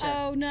picture?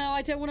 Oh, no,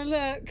 I don't want to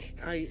look.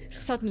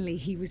 Suddenly,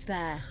 he was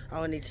there.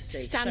 Oh, I need to see.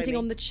 Standing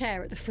on the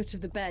chair at the foot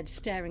of the bed,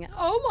 staring at...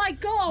 Oh, my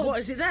God! What,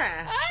 is it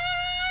there?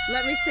 Ah!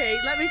 Let me see.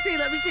 Let me see.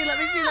 Let me see. Let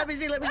me see. Let me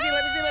see. Let me see.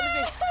 Let me see. Let me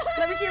see.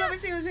 Let me see. Let me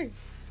see. Let me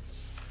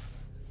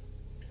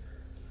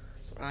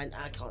see.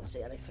 I can't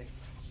see anything.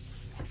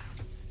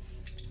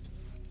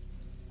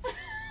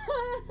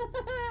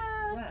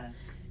 Where?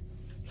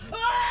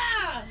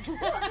 Ah!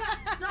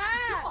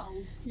 That doll?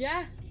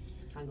 Yeah.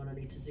 Hang on, I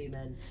need to zoom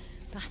in.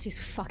 That is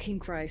fucking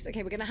gross.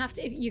 Okay, we're gonna have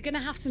to. You're gonna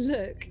have to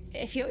look.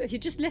 If you're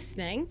just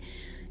listening,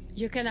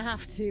 you're gonna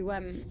have to.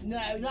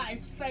 No, that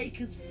is fake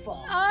as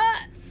fuck.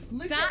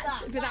 Look that, at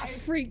that. But that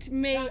freaked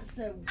me. That's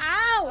a...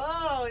 Ow!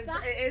 Oh, it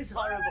is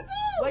horrible.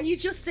 When you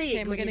just see Tim,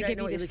 it, we're going to give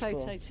you this photo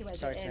to edit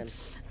Sorry, in.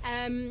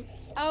 Tim.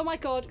 Oh my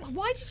God!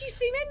 Why did you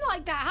zoom in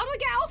like that? How do I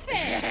get off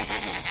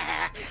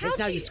it? It's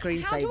now your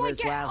screensaver How do I as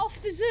get well. off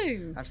the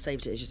Zoom? I've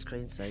saved it as your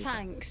screensaver.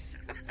 Thanks.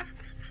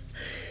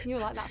 You're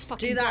like that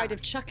fucking Do that. Bride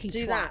of Chucky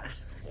Do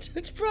twat.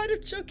 that. Bride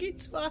of Chucky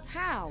twat.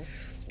 How?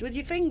 With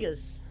your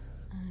fingers.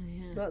 Oh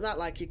yeah. Not that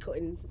like you're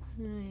cutting.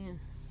 Oh yeah.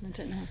 I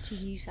don't know how to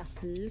use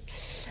apples.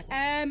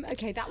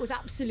 Okay, that was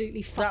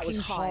absolutely fucking That was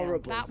vile.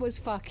 horrible. That was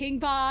fucking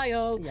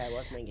vile. Yeah, it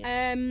was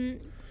minging.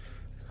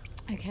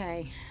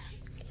 Okay.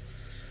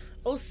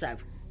 Also,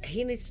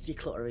 he needs to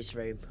declutter his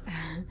room.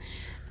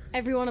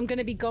 Everyone, I'm going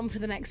to be gone for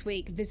the next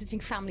week, visiting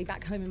family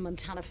back home in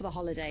Montana for the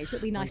holidays.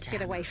 It'll be nice to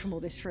get away from all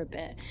this for a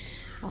bit.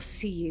 I'll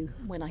see you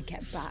when I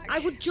get back. I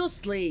would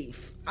just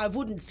leave. I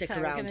wouldn't stick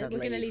around. We're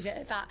going to leave it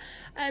at that.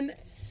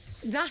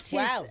 That is,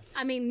 Well.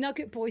 I mean,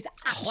 Nugget Boys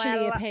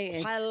actually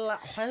appeared. Well.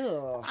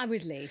 I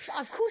would leave.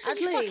 Of course I'd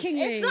leave. fucking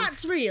leave. If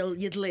that's real,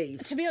 you'd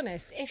leave. To be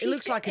honest, if It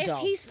looks like a doll.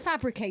 If he's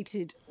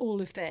fabricated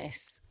all of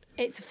this,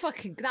 it's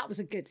fucking... That was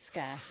a good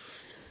scare.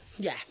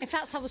 Yeah. If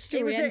that's how the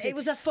story ended. It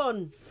was a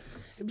fun...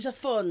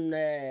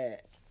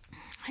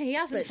 He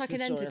hasn't bits of fucking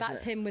the story, ended. isn't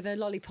That's it? him with a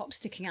lollipop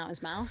sticking out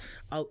his mouth.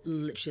 Oh,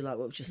 literally like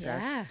what we've just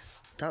said. Yeah.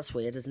 That's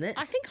weird, isn't it?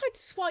 I think I'd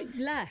swipe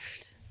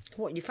left.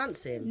 What, you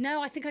fancy him?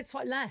 No, I think I'd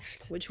swipe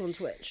left. Which one's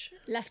which?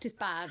 Left is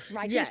bad,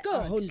 right? Yeah, is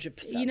good.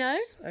 100%. You know?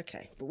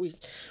 Okay, but we're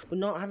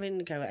not having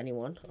to go at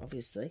anyone,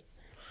 obviously.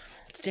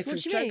 It's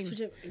different What do you strokes.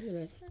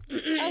 mean? No,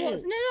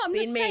 I'm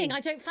Being just saying mean. I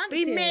don't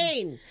fancy Be him.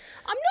 mean.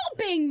 I'm not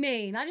being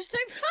mean. I just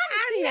don't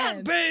fancy him.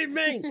 Not being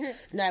mean.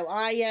 No,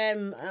 I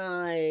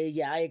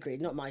agree.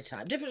 Not my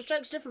type. Different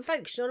strokes, different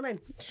folks. You know what I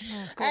mean?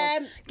 Oh,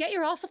 God. Get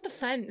your ass off the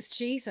fence,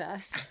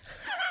 Jesus.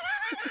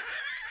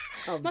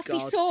 Oh, Must God. be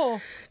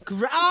sore.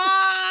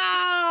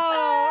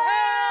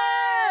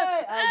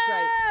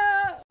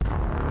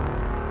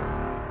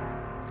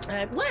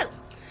 Well,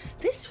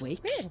 this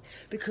week,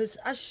 because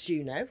as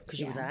you know, because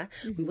you were there,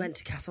 Mm-hmm. we went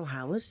to Castle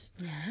Howard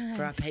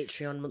for our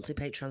monthly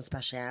Patreon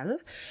special.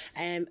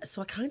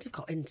 So I kind of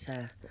got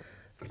into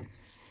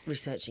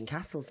researching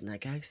castles and their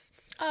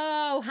ghosts.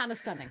 Oh, Hannah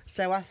Stunning.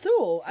 So I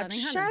thought Stunning I'd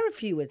Hannah. share a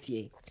few with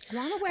you.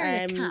 Why am I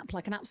wearing a cap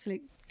like an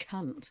absolute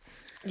cunt?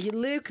 You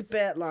look a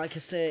bit like a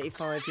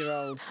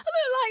 35-year-old.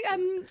 I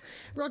look like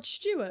Rod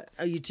Stewart.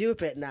 Oh, you do a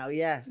bit now,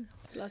 yeah.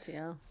 Bloody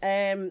hell.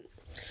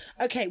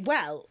 Okay,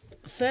 well,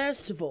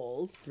 First of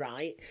all,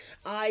 right,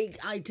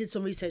 I did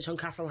some research on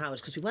Castle Howard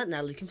because we went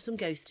there looking for some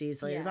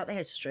ghosties, learning about the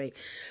history,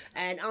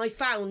 and I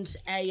found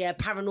a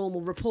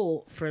paranormal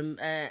report from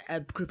a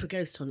group of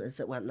ghost hunters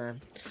that went there.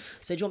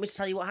 So do you want me to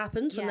tell you what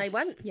happened when they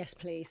went? Yes,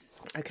 please.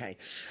 Okay.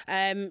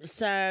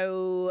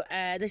 So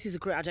this is a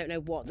group, I don't know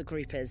what the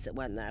group is that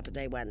went there, but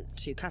they went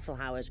to Castle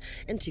Howard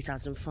in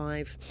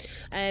 2005.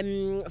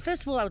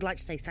 First of all, I would like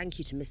to say thank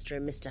you to Mr.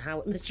 and Mr.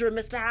 Howard. Mr. and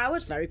Mr.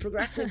 Howard, very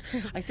progressive.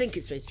 I think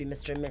it's supposed to be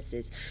Mr. and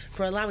Mrs.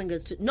 for allowing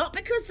us to, not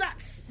because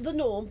that's the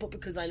norm, but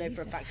because I know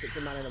for a fact it's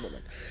a man and a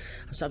woman.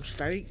 So I'm just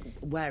very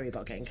wary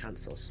about getting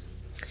cancelled.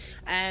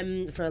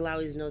 For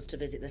allowing us to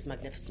visit this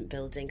magnificent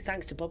building.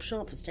 Thanks to Bob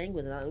Sharp for staying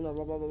with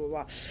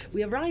us.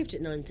 We arrived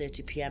at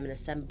 9:30pm and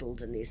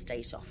assembled in the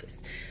estate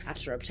office.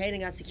 After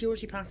obtaining our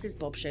security passes,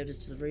 Bob showed us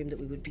to the room that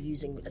we would be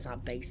using as our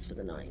base for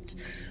the night.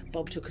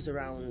 Bob took us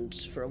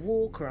around for a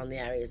walk around the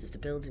areas of the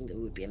building that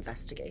we would be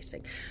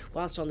investigating.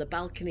 Whilst on the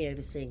balcony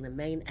overseeing the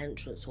main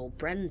entrance hall,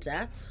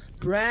 Brenda's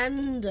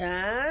one of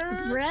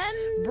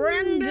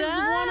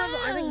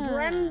I think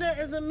Brenda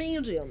is a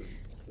medium.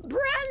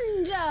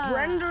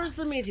 Brenda's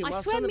the medium. I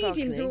swear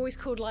mediums are always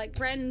called like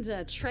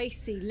Brenda,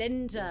 Tracy,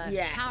 Linda,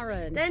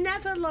 Karen. They're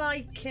never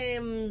like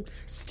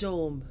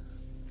Storm.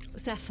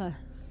 Zephyr.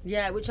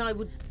 Yeah, which I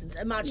would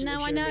imagine.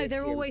 No, I know.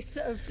 They're always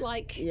sort of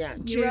like your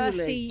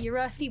Julie.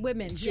 earthy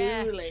women.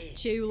 Julie.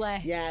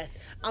 Julie. Yeah.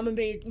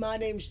 My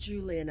name's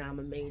Julie and I'm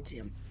a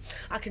medium.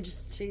 I can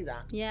just see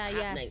that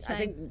happening. Same. I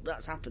think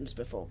that's happened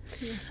before.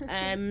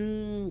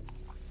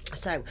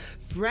 So,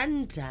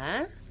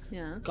 Brenda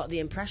got the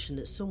impression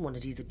that someone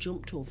had either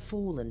jumped or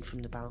fallen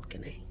from the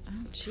balcony.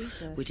 Oh,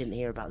 Jesus. We didn't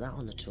hear about that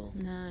on the tour.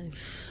 No.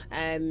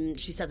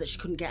 She said that she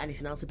couldn't get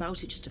anything else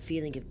about it, just a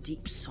feeling of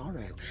deep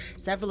sorrow.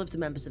 Several of the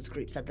members of the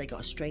group said they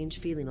got a strange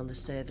feeling on the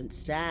servants'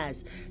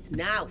 stairs.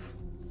 Now,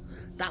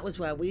 that was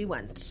where we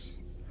went.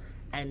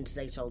 And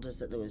they told us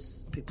that there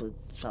was people who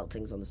felt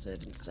things on the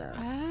servants' stairs.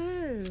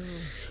 Oh.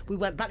 We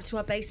went back to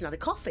our base and had a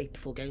coffee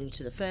before going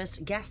to the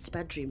first guest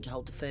bedroom to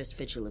hold the first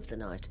vigil of the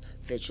night.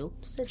 Sigil.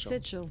 Sexy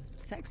vigil.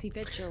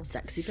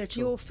 Sexy vigil.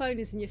 Your phone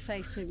is in your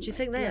face. Do you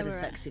think they had a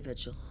sexy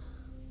vigil?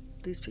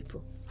 These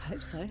people? I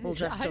hope so. I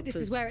hope this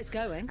is where it's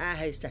going. Our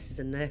hostesses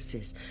and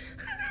nurses.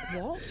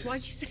 What?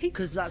 Why'd you say?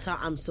 Because that's what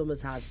Am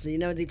Summers had. So, you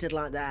know, they did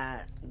like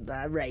their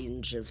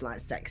range of like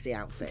sexy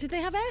outfits. Did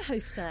they have air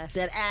hostess?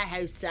 They had air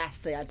hostess,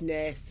 they had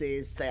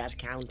nurses, they had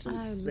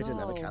accountants. They didn't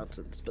have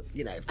accountants, but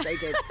you know, they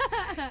did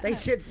they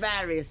did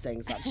various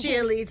things like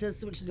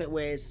cheerleaders, which is a bit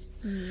weird.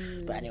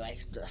 But anyway,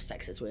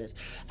 sex is weird.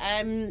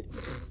 I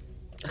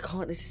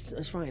can't,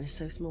 this writing is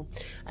so small.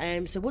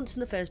 So once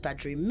in the first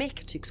bedroom,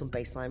 Mick took some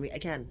baseline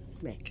again,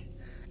 Mick.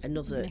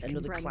 Another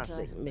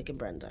classic, Mick and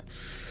Brenda.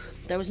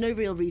 There was no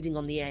real reading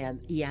on the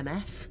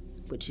EMF,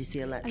 which is the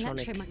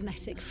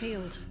electromagnetic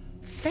field.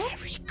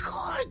 Very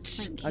good.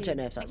 Thank you. I don't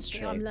know if that's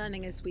true. I'm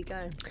learning as we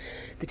go.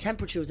 The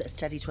temperature was at a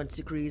steady 20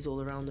 degrees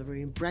all around the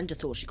room. Brenda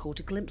thought she caught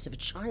a glimpse of a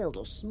child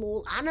or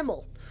small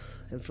animal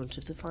in front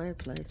of the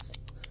fireplace.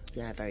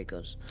 Yeah, very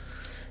good.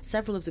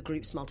 Several of the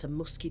group smelt a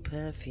musky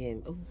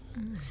perfume. Oh,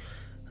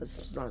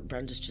 that's like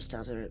Brenda's just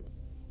had a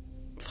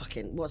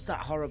fucking, what's that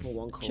horrible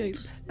one called? Jupe.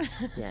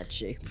 Yeah,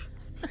 Jupe.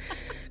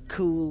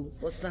 Cool.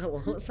 What's that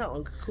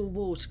one? Cool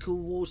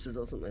waters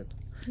or something.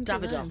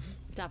 Davidoff.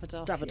 Yeah,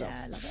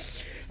 I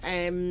love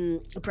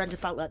it. Brenda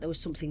felt like there was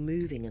something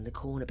moving in the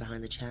corner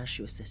behind the chair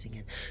she was sitting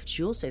in.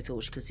 She also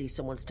thought she could see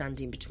someone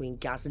standing between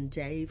Gaz and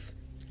Dave.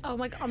 Oh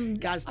my God, I'm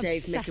Gaz,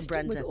 Dave, Mick and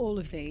Brenda. with all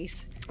of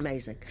these.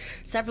 Amazing.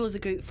 Several of the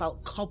group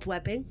felt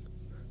cobwebbing.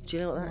 Do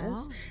you know what that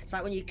is? It's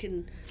like when you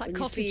can... It's like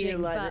when cottaging, you feel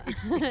like but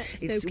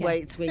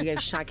it's where you go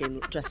shagging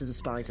dressed as a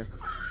spider.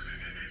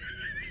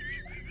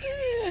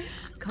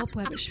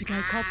 Cobwebbing. Should we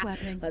go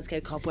cobwebbing? Let's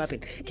go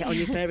cobwebbing. Get on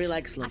your furry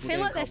legs, love. I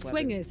feel like they're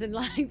swingers and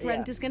like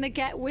Brenda's going to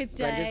get with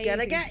Dave. Brenda's going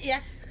to get you.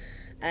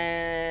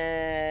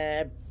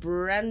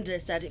 Brenda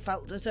said it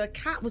felt as though a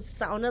cat was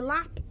sat on her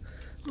lap.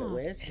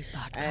 Weird. Is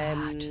that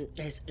cat?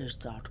 Is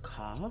that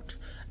cat?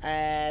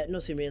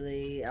 Nothing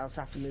really else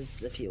happened.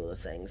 There's a few other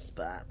things,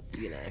 but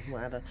you know,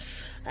 whatever.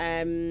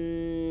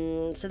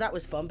 So that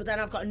was fun. But then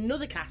I've got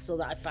another castle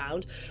that I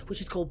found, which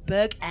is called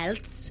Burg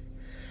Eltz.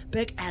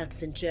 Burg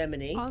Eltz in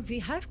Germany. Oh, we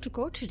have to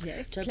go to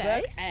this place.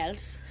 Burg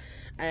Eltz.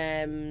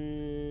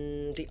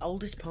 The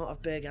oldest part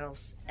of Burg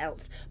Eltz,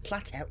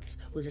 Platt Eltz,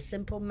 was a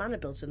simple manor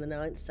built in the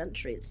 9th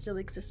century. It still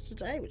exists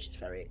today, which is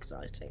very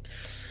exciting.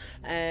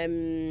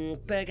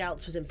 Burg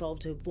Eltz was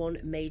involved in one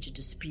major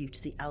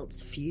dispute. The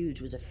Eltz feud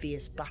was a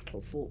fierce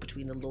battle fought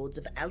between the lords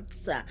of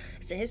Eltza.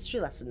 It's a history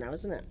lesson now,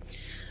 isn't it?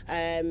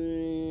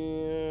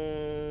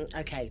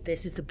 Okay,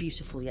 this is the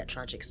beautiful yet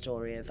tragic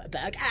story of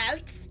Burg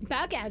Eltz.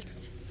 Burg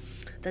Eltz.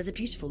 There's a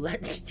beautiful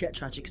yet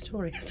tragic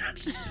story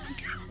attached to the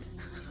accounts.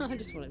 I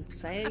just wanted to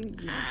say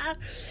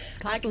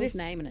Castle's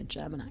name in a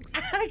German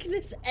accent.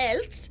 Agnes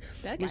Elt was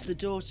Bergels. the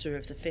daughter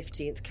of the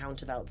 15th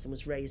Count of Eltz and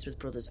was raised with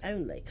brothers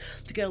only.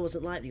 The girl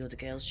wasn't like the other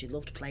girls. She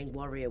loved playing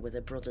warrior with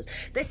her brothers.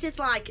 This is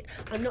like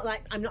I'm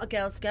not a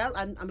girl's girl.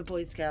 I'm a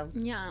boy's girl.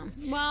 Yeah.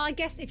 Well, I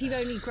guess if you've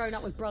only grown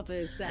up with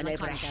brothers, then I know, I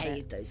but I kind of get hate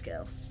it. those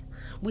girls.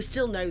 We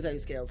still know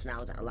those girls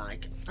now that I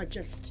like. I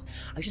just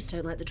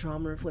don't like the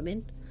drama of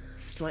women.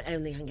 So I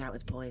only hang out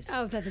with boys.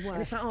 Oh, they're the worst.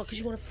 And it's like, because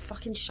you want to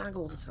fucking shag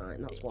all the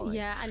time. That's why.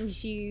 Yeah,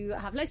 and you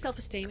have low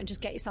self-esteem and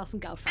just get yourself some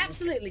girlfriends.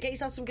 Absolutely. Get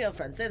yourself some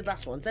girlfriends. They're the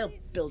best ones. They'll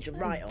build you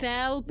right up.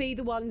 They'll be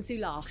the ones who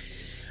last.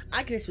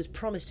 Agnes was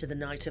promised to the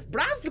knight of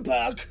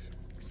Brasburg.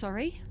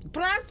 Sorry?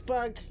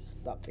 Brasburg.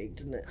 That peaked,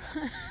 didn't it?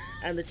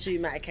 And the two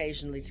met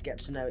occasionally to get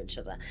to know each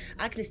other.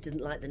 Agnes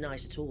didn't like the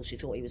knight at all. She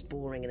thought he was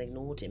boring and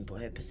ignored him,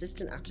 but her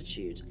persistent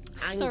attitude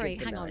angered Sorry,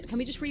 the hang on. knight. Can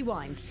we just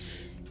rewind?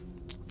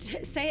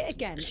 Say it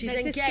again. She's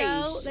there's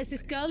engaged. There's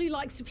this girl who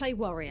likes to play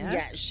warrior.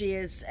 Yeah, she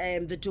is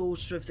the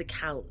daughter of the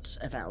Count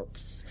of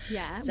Eltz.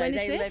 Yeah, So when is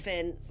they this? live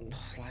in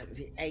like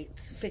the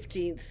 8th,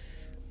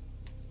 15th,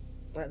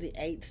 like the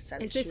 8th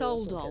century. Is this or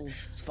old, something. old?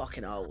 It's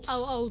fucking old.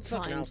 Oh, old It's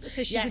fucking times. old.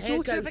 So she's yeah, the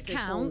daughter her of a ghost is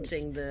count.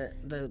 haunting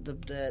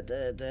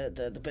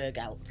the Berg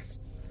Eltz.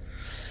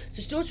 So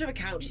she's daughter of a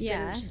count.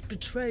 She's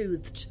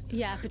betrothed.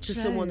 Yeah, To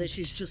betrothed. someone that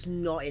she's just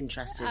not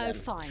interested in. Oh,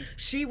 fine.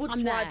 She would I'm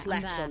swipe there,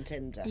 I'm left there. on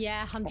Tinder.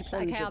 Yeah,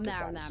 100%. Okay, I'm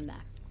there.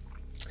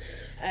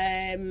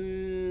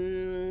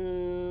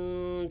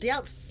 The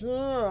Eltz.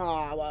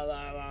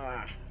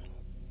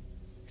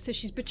 So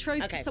she's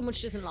betrothed to Okay. someone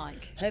she doesn't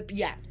like.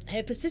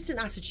 Her persistent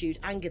attitude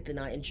angered the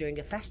knight, and during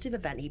a festive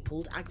event, he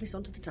pulled Agnes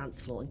onto the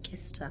dance floor and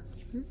kissed her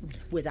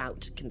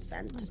without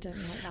consent. I don't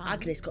like that.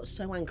 Agnes got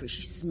so angry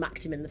she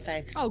smacked him in the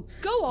face. Oh,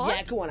 go on.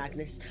 Yeah, go on,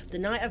 Agnes. The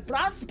Knight of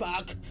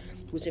Brasburg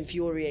was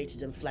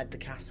infuriated and fled the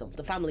castle.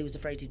 The family was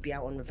afraid he'd be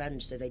out on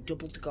revenge, so they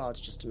doubled the guards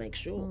just to make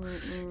sure.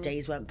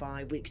 Days went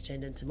by, weeks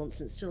turned into months,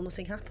 and still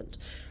nothing happened.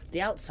 The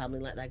Eltz family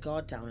let their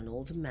guard down, and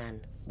all the men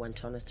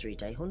went on a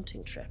 3-day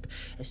hunting trip,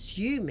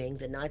 assuming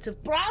the Knight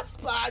of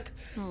Brasburg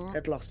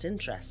had lost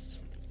interest.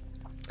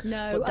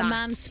 No, But a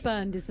man that-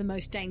 spurned is the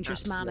most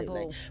dangerous man of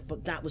all.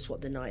 But that was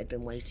what the knight had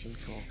been waiting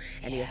for.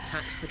 And he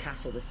attacked the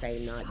castle the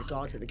same night. The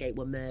guards at the gate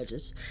were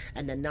murdered,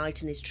 and the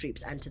knight and his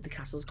troops entered the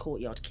castle's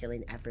courtyard,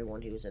 killing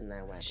everyone who was in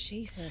their way.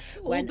 Jesus.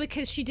 When- All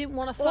because she didn't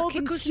want to All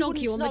fucking because she snog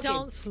wouldn't you on the snog him.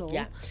 dance floor.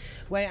 Yeah.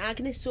 When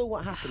Agnes saw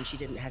what happened, she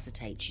didn't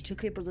hesitate. She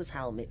took her brother's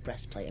helmet,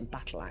 breastplate, and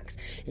battle axe,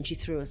 and she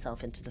threw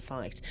herself into the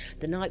fight.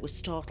 The knight was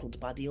startled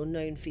by the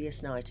unknown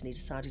fierce knight, and he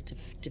decided to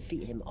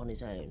defeat him on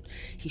his own.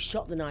 He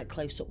shot the knight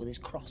close up with his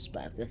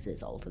crossbow. This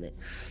is old, isn't it?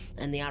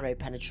 And the arrow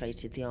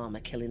penetrated the armour,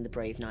 killing the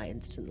brave knight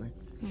instantly.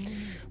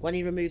 When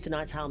he removed the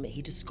knight's helmet,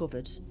 he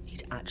discovered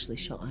he'd actually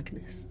shot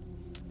Agnes.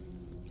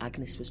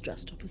 Agnes was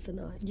dressed up as the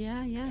knight.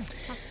 Yeah,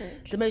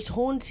 classic. The most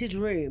haunted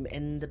room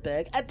in the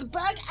Berg, at the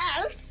Berg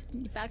Eltz.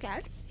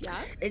 Bergouts, yeah.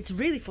 It's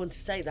really fun to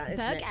say that,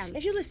 isn't it? Bergouts.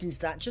 If you're listening to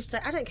that, just say,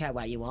 I don't care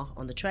where you are,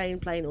 on the train,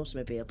 plane,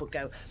 automobile, but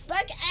go,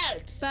 Berg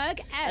Eltz.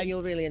 Bergouts. And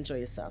you'll really enjoy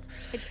yourself.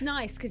 It's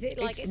nice because it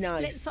It's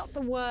nice. splits up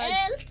the words.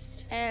 Eltz.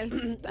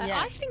 Else. Yeah.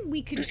 I think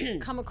we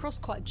could come across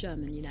quite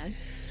German, you know.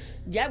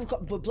 Yeah,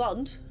 we're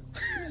blonde.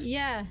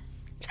 Yeah.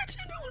 I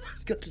don't know what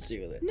that's got to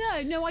do with it.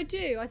 No, I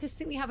do. I just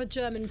think we have a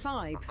German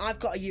vibe. I've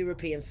got a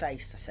European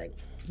face, I think.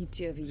 You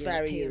do have a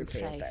Very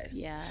European European face.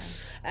 Yeah.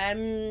 So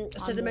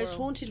I'm the most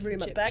more haunted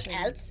room at Berg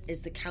Egyptian. Eltz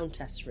is the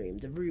Countess room,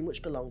 the room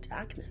which belonged to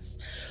Agnes.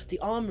 The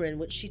armour in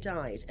which she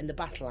died and the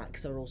battle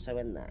axe are also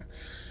in there.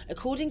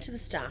 According to the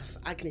staff,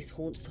 Agnes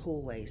haunts the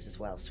hallways as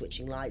well,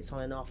 switching lights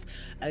on and off,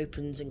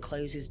 opens and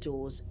closes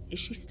doors. Is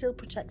she still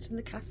protecting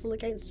the castle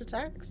against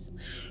attacks?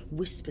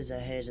 Whispers are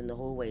heard in the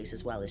hallways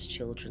as well as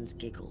children's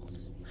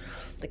giggles.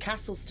 The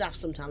castle staff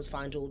sometimes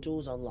find all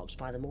doors unlocked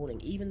by the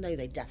morning, even though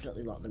they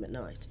definitely lock them at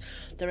night.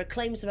 There are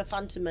claims of a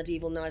phantom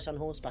medieval knight on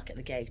horseback at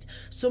the gate.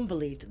 Some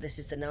believe that this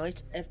is the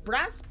Knight of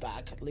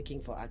Brasburg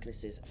looking for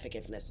Agnes's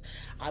forgiveness.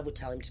 I would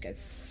tell him to go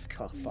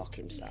fuck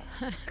himself.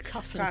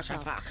 Cuff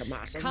himself.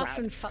 Cuff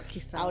and fuck I would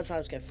yourself. tell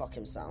him to go fuck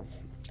himself.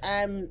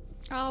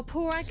 Oh,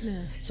 poor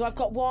Agnes. So I've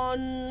got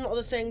one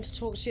other thing to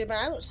talk to you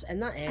about,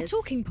 and that is... A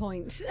talking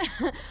point.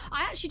 I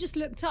actually just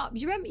looked up. Do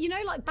you remember,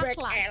 like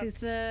battle axe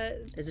is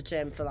Is a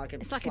term for like a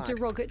it's like slag. a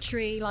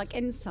derogatory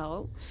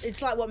insult.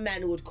 It's like what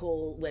men would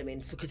call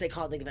women because they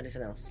can't think of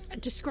anything else.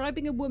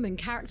 Describing a woman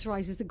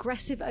characterised as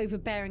aggressive,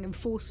 overbearing and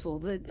forceful.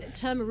 The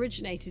term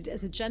originated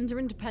as a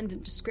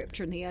gender-independent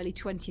descriptor in the early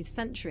 20th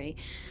century,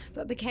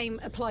 but became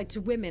applied to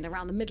women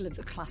around the middle of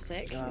the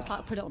classic. It's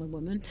like put it on a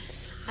woman.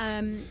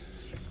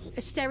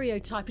 A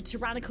stereotype, a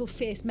tyrannical,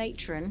 fierce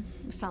matron.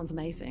 Sounds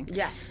amazing.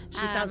 Yeah,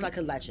 she sounds like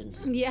a legend.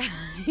 Yeah,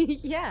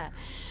 yeah.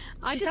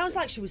 She sounds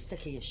like she was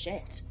sick of your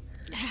shit.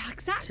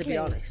 Exactly. To be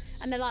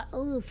honest. And they're like,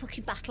 oh,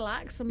 fucking battle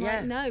axe. I'm Yeah.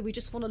 like, no, we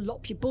just want to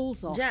lop your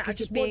balls off. Yeah, I 'cause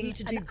just you're want being you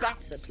to do an better,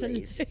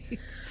 absolute-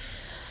 please.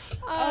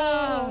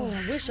 Oh,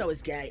 I wish I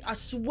was gay. I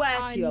swear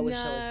to you, I wish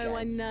I was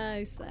I gay.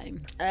 know,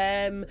 same.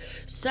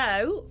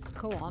 So,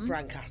 Go on.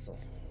 Brancaster.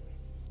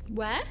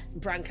 Where?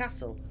 Bran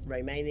Castle,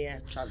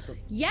 Romania,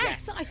 Transylvania.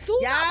 Yes, I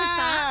thought that was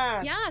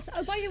that. Yes.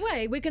 Oh, by the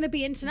way, we're going to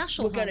be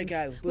international. We're going to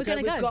go. We're going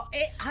to go. We've got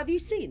it. Have you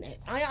seen it?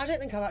 I don't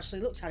think I've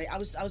actually looked at it. I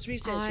was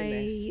researching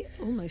this.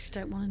 I almost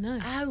don't want to know.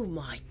 Oh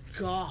my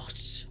God.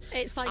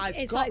 It's like I've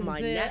it's got like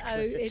my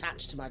necklace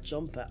attached to my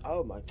jumper.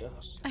 Oh my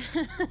God.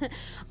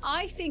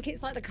 I think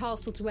it's like the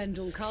castle to end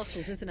all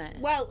castles, isn't it?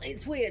 Well,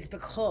 it's weird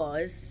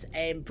because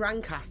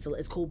Bran Castle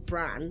is called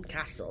Bran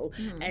Castle,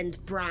 and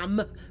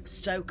Bram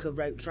Stoker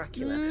wrote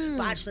Dracula.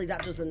 But actually,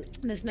 that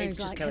doesn't. There's no it's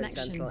just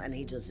coincidental, connection.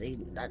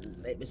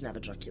 and it was never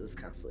Dracula's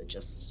castle. It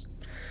just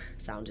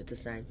sounded the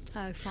same.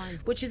 Oh, fine.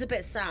 Which is a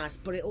bit sad,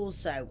 but it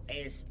also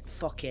is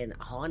fucking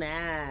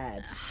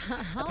haunted.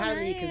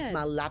 Apparently, you can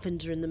smell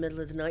lavender in the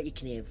middle of the night. You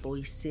can hear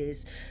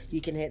voices.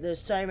 You can hear.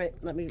 There's so many.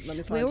 Let me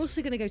find. We're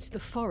also going to go to the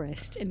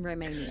forest in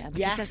Romania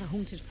because there's a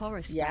haunted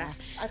forest there.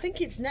 Yes, I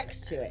think it's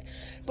next to it,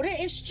 but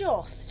it is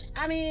just.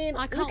 I mean,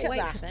 I can't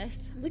wait for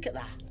this. Look at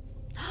that.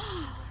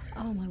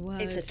 Oh my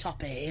word! It's a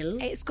top of a hill.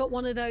 It's got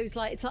one of those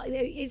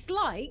it's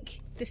like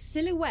the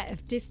silhouette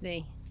of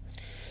Disney.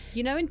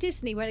 You know, in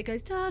Disney where it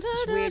goes. Da, da,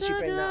 it's weird you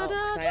bring that up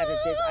because I had a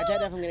I don't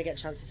know if I'm going to get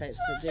a chance to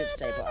do it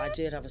today, but I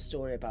did have a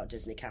story about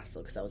Disney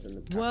Castle because I was in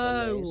the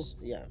castle news.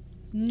 Yeah.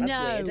 That's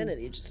weird, isn't it?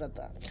 You just said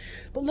that.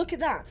 But look at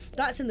that.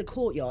 That's in the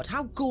courtyard.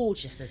 How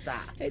gorgeous is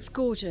that? It's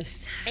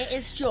gorgeous. It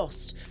is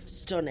just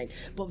stunning,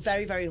 but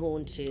very, very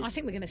haunted. I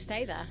think we're going to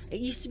stay there. It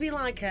used to be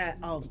like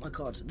oh my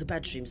God, the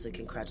bedrooms look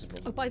incredible.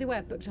 Oh, by the way,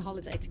 I've booked a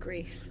holiday to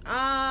Greece.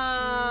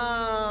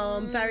 Oh,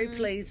 I'm very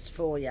pleased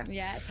for you.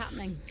 Yeah, it's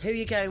happening. Who are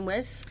you going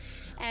with?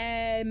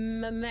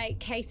 Mate,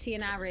 Katie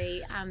and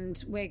Ari,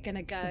 and we're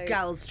gonna go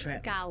gals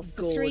trip. Gals,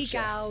 gorgeous. The 3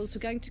 gals.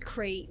 We're going to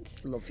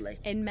Crete. Lovely.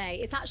 In May.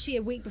 It's actually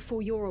a week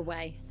before you're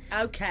away.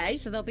 Okay.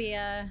 So there'll be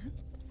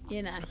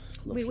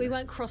we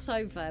won't cross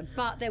over,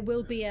 but there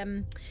will be a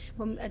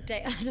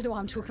day. I don't know why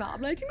I'm talking about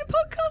uploading the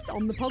podcast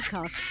on the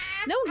podcast.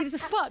 No one gives a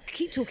fuck.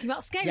 Keep talking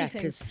about scary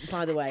things. Because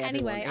by the way,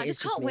 anyway, I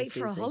just can't wait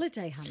for a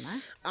holiday,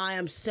 Hannah. I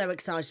am so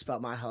excited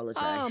about my holiday.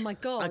 Oh my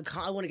God!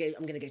 I want to go.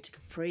 I'm going to go to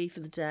Capri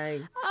for the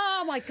day.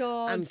 Oh my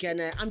God! I'm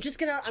gonna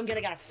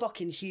get a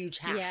fucking huge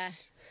hat. Yeah.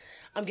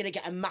 I'm gonna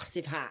get a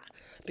massive hat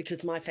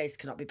because my face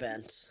cannot be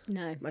burnt.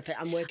 No,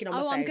 I'm working on my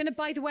face. I'm gonna.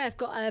 By the way, I've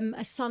got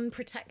a sun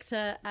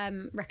protector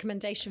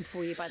recommendation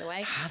for you. By the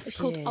way, it's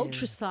called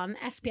Ultra Sun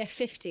SPF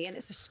 50, and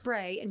it's a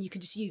spray, and you can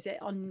just use it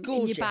in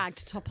your bag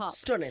to top up.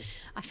 Stunning.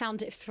 I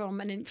found it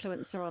from an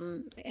influencer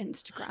on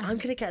Instagram. I'm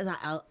gonna get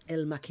that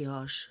El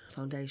Maquillage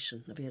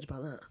foundation. Have you heard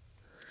about that?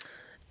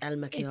 El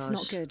Maquillage. It's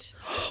not good.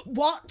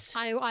 What?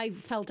 I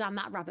fell down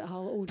that rabbit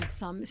hole. Ordered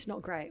some. It's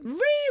not great.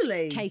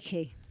 Really?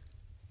 Cakey.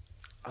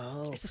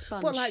 Oh, it's a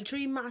sponge. What, like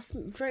Dream Matte?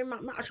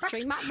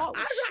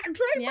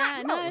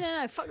 Yeah,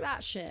 no, fuck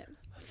that shit.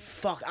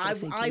 Fuck, I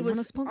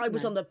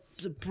was on the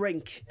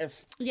brink of.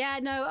 Yeah,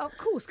 no, of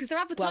course, because their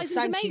advertising's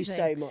thank amazing. You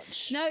so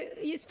much. No,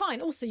 it's fine.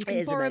 Also, you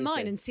can borrow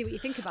mine and see what you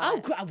think about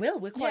it. Oh, I will.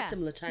 We're quite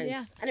similar tones.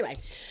 Yeah. Anyway,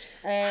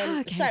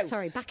 okay,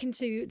 sorry. Back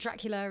into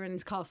Dracula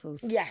and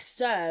castles. Yes.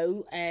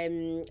 So,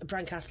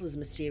 Bran Castle is a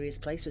mysterious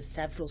place with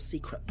several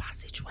secret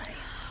passageways.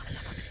 I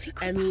love a secret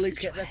passageway. And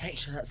look at the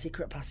picture of that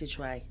secret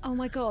passageway. Oh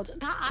my God,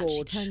 that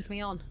actually turns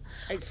me on.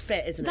 It's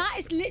fit, isn't it? That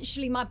is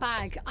literally my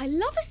bag. I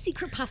love a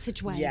secret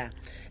passageway. Yeah.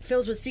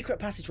 Filled with secret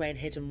passageway and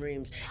hidden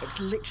rooms. It's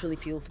literally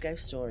fuel for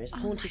ghost stories.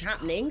 Haunted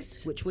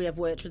happenings, which we have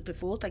worked with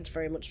before. Thank you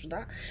very much for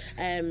that.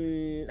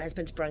 Has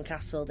been to Bran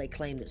Castle. They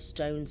claim that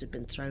stones have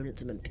been thrown at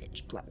them in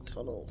pitch black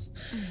tunnels.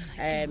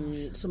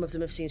 Some of them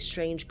have seen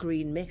strange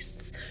green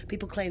mists.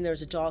 People claim there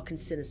is a dark and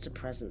sinister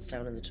presence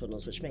down in the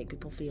tunnels, which make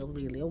people feel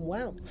really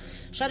unwell.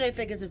 Shadow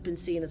figures have been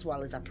seen, as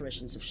well as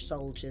apparitions of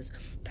soldiers,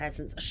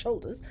 peasants,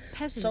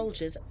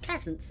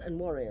 and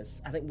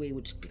warriors. I think we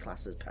would be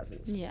classed as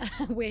peasants. Yeah,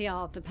 we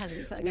are the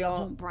peasants that are going to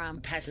haunt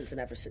Bran. Peasants in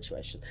every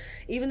situation.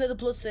 Even though the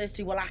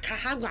bloodthirsty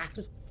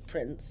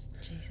prince,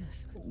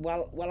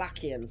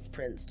 Wallachian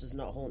prince, does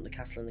not haunt the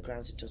castle and the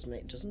grounds, it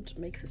doesn't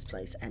make this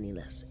place any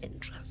less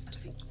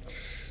interesting.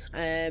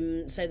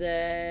 You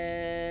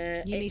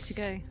need to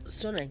go.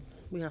 Stunning.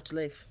 We have to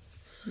leave.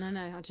 No,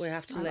 we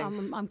have to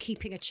leave. I'm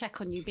keeping a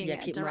check on you being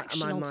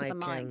directional to the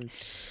mic.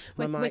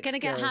 We're going to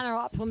get Hannah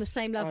up on the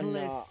same level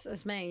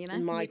as me, you know?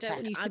 We don't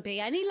want you to be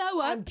any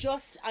lower.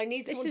 I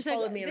need someone to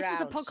follow me around. This is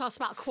a podcast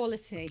about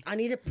quality. I'm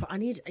a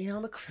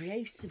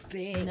creative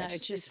being. No,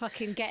 just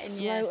fucking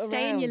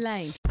stay in your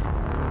lane.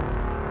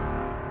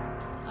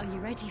 Are you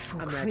ready for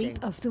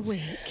Creep of the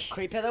Week?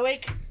 Creep of the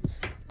Week.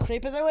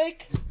 Creep of the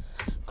Week.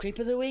 Creep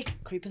of the Week,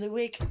 Creep of the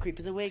Week, Creep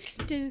of the Week.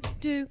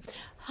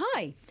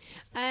 Hi.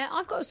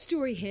 I've got a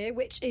story here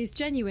which is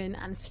genuine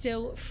and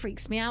still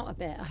freaks me out a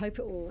bit. I hope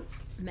it all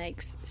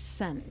makes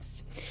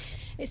sense.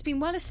 It's been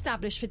well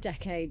established for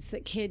decades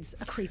that kids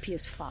are creepy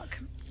as fuck,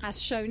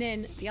 as shown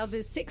in The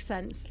Others, Sixth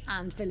Sense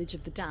and Village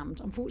of the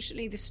Damned.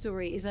 Unfortunately, this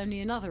story is only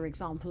another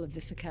example of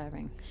this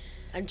occurring.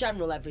 And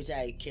general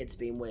everyday kids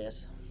being weird.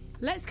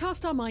 Let's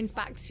cast our minds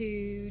back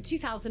to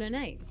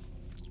 2008.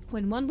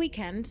 when one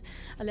weekend,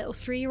 a little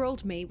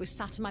 3-year-old me was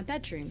sat in my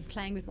bedroom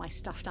playing with my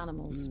stuffed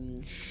animals.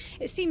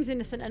 It seems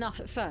innocent enough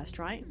at first,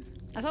 right?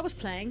 As I was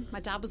playing, my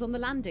dad was on the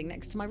landing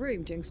next to my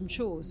room doing some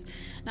chores.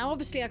 Now,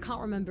 obviously, I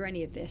can't remember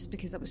any of this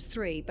because I was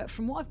 3, but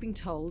from what I've been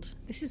told,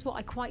 this is what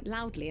I quite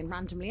loudly and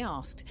randomly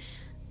asked.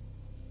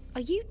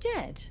 Are you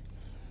dead?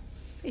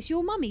 Is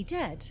your mummy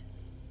dead?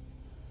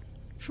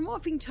 From what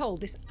I've been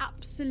told, this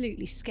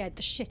absolutely scared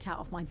the shit out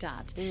of my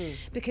dad.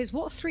 Because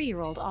what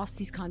 3-year-old asks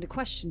these kind of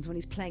questions when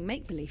he's playing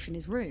make-believe in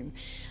his room?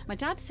 My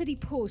dad said he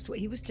paused what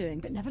he was doing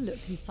but never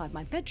looked inside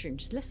my bedroom,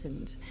 just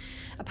listened.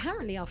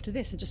 Apparently after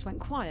this I just went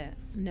quiet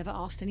and never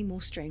asked any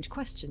more strange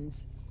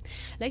questions.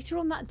 Later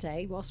on that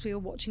day, whilst we were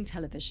watching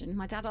television,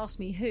 my dad asked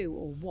me who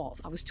or what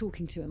I was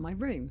talking to in my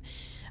room.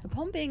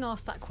 Upon being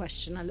asked that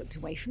question, I looked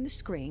away from the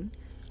screen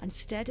and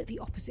stared at the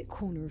opposite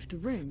corner of the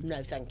room.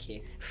 No, thank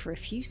you. For a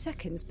few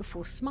seconds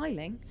before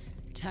smiling,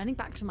 turning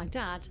back to my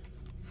dad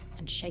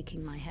and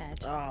shaking my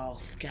head.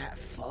 Oh, get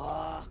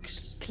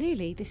fucked.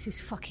 Clearly, this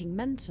is fucking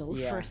mental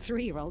for a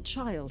 3-year-old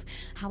child.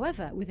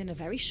 However, within a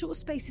very short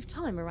space of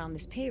time around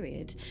this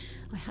period,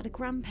 I had a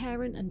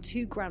grandparent and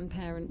 2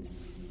 grandparents...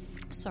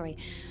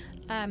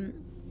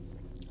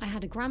 I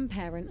had a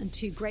grandparent and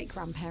 2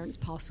 great-grandparents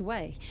pass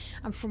away.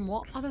 And from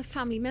what other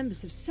family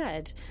members have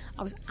said,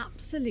 I was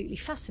absolutely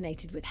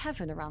fascinated with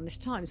heaven around this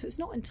time. So it's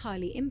not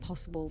entirely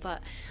impossible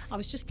that I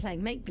was just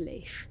playing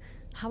make-believe.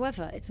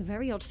 However, it's a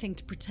very odd thing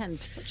to pretend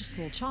for such a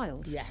small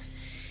child.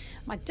 Yes.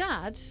 My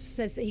dad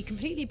says that he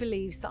completely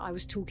believes that I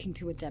was talking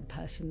to a dead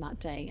person that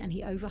day, and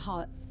he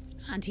overheard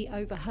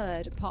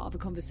part of a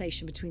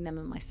conversation between them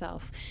and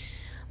myself.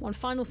 One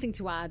final thing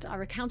to add, I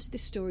recounted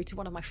this story to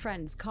one of my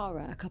friends,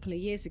 Cara, a couple of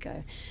years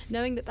ago,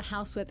 knowing that the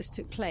house where this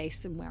took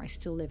place and where I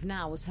still live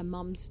now was her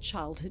mum's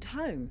childhood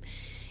home.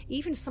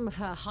 Even some of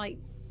her height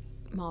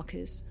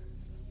markers...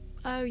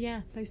 Oh,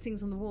 yeah, those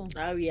things on the wall.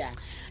 Oh, yeah.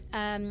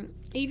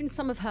 Even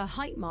some of her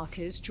height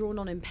markers drawn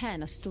on in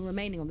pen are still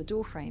remaining on the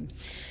door frames.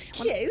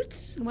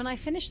 Cute. When I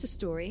finished the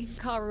story,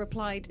 Cara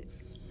replied,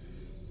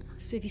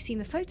 "So have you seen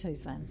the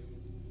photos then?"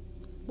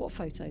 "What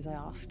photos?" I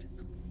asked.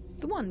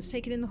 "The ones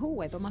taken in the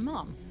hallway by my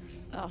mum."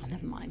 "Oh,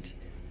 never mind."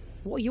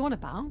 "What are you on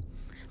about?"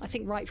 I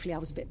think rightfully I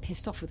was a bit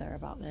pissed off with her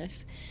about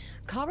this.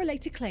 Cara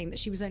later claimed that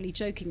she was only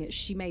joking as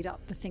she made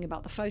up the thing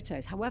about the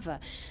photos. However,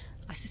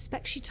 I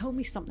suspect she told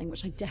me something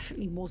which I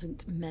definitely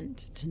wasn't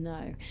meant to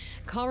know.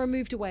 Cara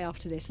moved away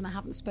after this, and I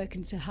haven't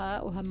spoken to her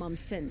or her mum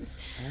since.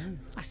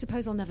 I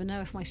suppose I'll never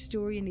know if my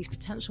story and these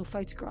potential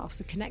photographs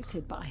are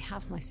connected, but I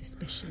have my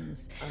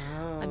suspicions.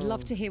 I'd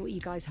love to hear what you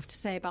guys have to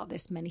say about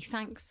this. Many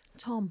thanks,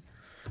 Tom.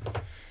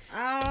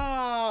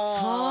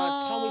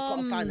 Tom, we've got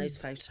to find those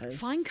photos.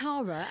 Find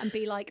Cara and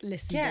be like,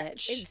 "Listen,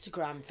 bitch.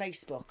 Instagram,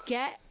 Facebook.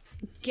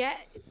 Get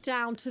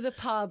down to the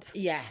pub.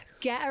 Yeah.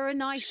 Get her a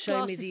nice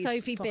glass of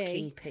Sophie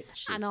B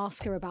pictures. and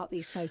ask her about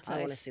these photos. I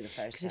want to see the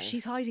photos. Because if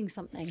she's hiding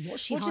something,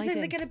 what's she hiding? What do you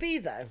think they're going to be,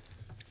 though?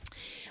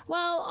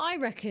 Well, I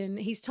reckon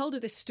he's told her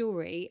this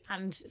story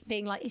and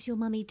being like, "Is your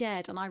mummy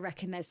dead?" And I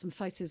reckon there's some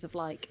photos of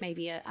like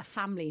maybe a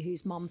family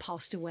whose mum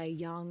passed away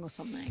young or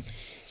something.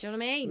 Do you know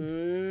what I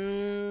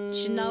mean? Do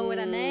you know what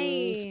I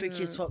mean?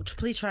 Spooky as fuck.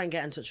 Please try and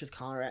get in touch with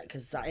Cara,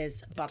 because that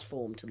is bad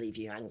form to leave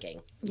you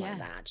hanging like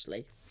that,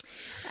 actually.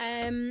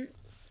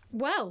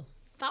 Well,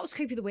 that was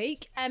Creepy of the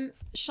Week.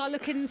 Shall I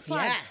look in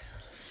Slags? Yeah.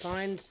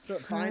 Find us a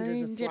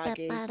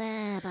slaggy.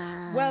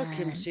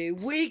 Welcome to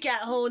We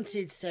Get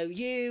Haunted, so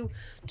you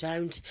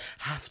don't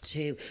have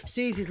to.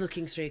 Susie's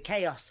looking through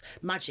chaos,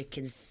 magic,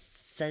 and it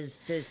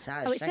says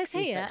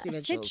here, a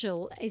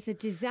sigil is a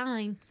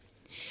design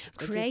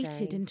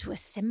created into a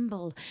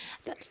symbol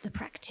that the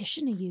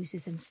practitioner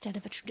uses instead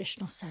of a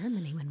traditional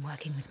ceremony when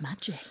working with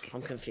magic.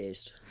 I'm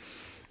confused.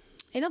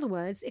 In other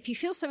words, if you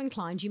feel so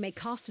inclined, you may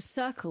cast a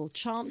circle,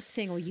 chant,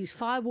 sing, or use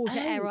fire, water,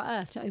 air, or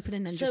earth to open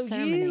and end your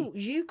ceremony. So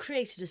you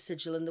created a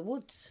sigil in the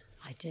woods?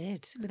 I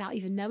did, without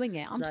even knowing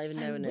it. I'm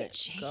so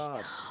witchy.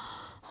 God.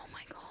 Oh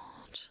my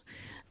God.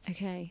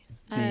 Okay.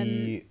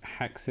 The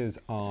hexes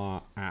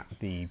are at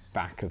the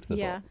back of the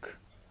book.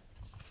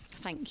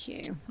 Thank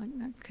you.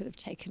 That could have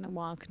taken a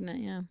while, couldn't it?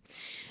 Yeah.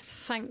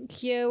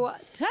 Thank you,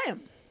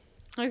 Tim.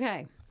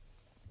 Okay.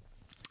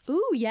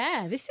 Ooh,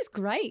 yeah. This is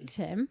great,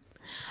 Tim.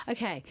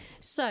 Okay,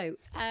 so...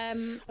 are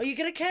you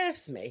going to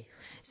curse me?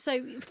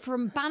 So,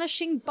 from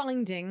banishing,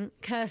 binding,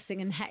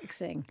 cursing and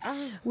hexing,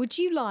 would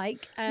you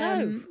like...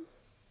 no.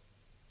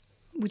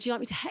 Would you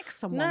like me to hex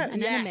someone?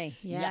 An enemy?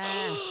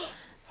 Yeah.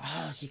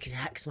 Oh, you can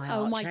hex my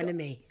arch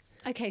enemy.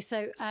 Okay,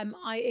 so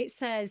it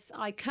says,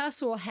 I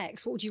curse or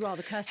hex. What would you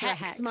rather, curse or hex?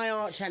 Hex my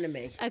arch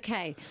enemy.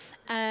 Okay.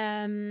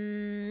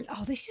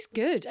 This is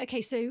good.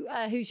 Okay, so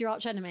who's your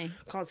arch enemy?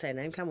 Can't say a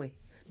name, can we?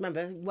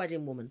 Remember,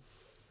 wedding woman.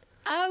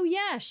 Oh,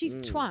 yeah, she's a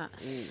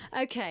twat.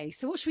 Okay,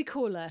 so what should we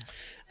call her?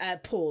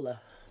 Paula.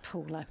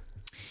 Paula.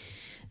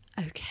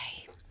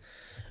 Okay.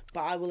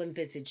 But I will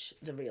envisage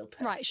the real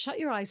person. Right, shut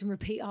your eyes and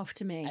repeat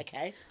after me.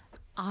 Okay.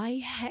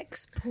 I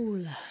hex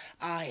Paula.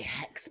 I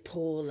hex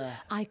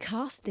Paula. I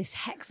cast this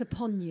hex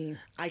upon you.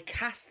 I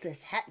cast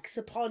this hex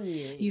upon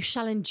you. You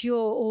shall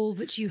endure all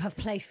that you have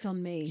placed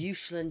on me. You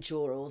shall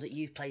endure all that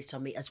you've placed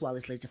on me, as well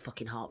as lose a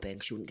fucking heartburn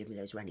because you wouldn't give me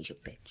those rennies, you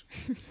bitch.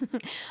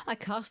 I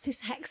cast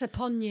this hex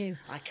upon you.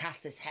 I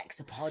cast this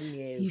hex upon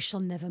you. You shall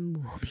never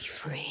more be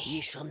free.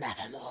 You shall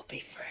never more be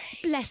free.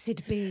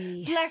 Blessed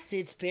be.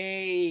 Blessed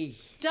be.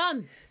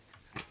 Done.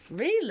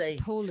 Really?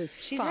 Paula's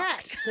She's fucked.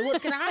 hacked. So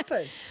what's going to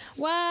happen?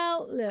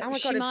 Well, look, Oh my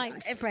she God,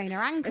 might sprain her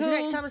ankle. If the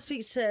next time I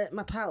speak to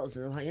my pals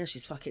and they're like,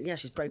 she's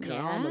broken her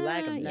arm, her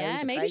leg, her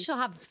nose, her maybe face. she'll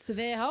have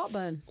severe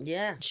heartburn.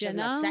 Yeah, she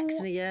hasn't had sex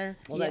in a year.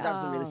 Although that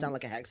doesn't really sound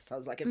like a hex. It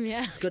sounds like a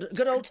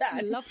good old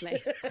time.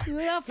 Lovely.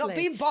 Not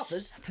being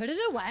bothered. Put it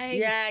away.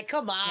 Yeah,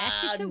 come on.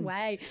 Get it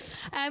away.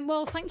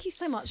 Well, thank you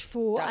so much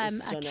for a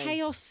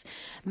chaos,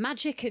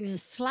 magic and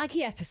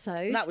slaggy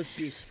episode. That was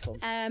beautiful.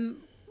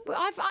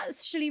 I've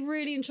actually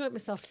really enjoyed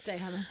myself today,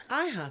 Hannah.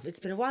 I have. It's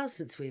been a while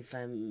since we've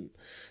chatted,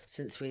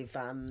 done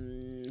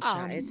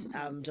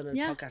a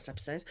podcast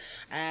episode.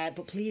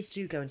 But please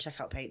do go and check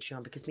out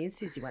Patreon, because me and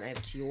Susie went over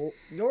to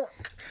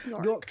York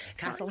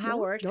Castle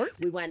Howard.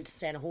 We went to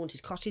stay in a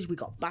haunted cottage. We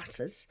got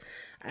battered.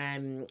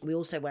 We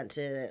also went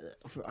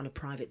on a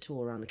private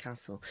tour around the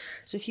castle.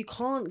 So if you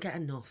can't get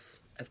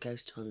enough of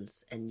ghost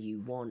hunts and you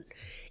want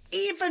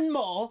even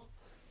more,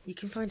 you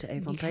can find it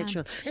over on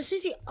Patreon. And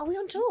Susie, are we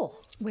on tour?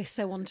 We're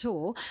so on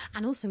tour.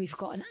 And also we've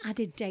got an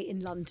added date in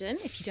London,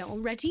 if you don't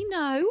already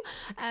know.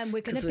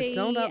 We're going to be... we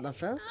sold out the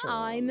first one.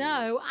 I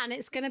know. And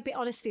it's going to be,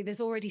 honestly, there's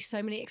already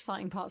so many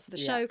exciting parts of the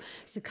show.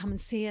 So come and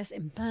see us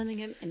in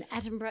Birmingham, in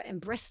Edinburgh, in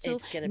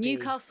Bristol,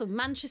 Newcastle,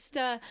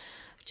 Manchester.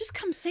 Just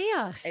come see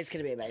us. It's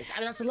going to be amazing. I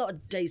mean, that's a lot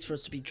of days for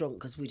us to be drunk,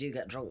 because we do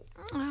get drunk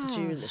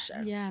during the show.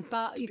 Yeah,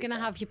 but you're going to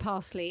have your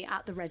parsley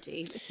at the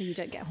ready so you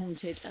don't get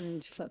haunted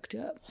and fucked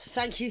up.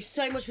 Thank you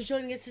so much for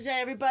joining us today,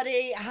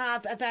 everybody.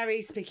 Have a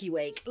very spooky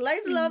week.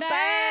 Loads of love.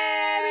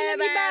 Very love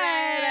you,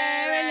 bye.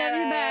 Love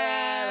you,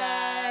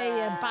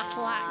 bye.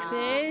 Battle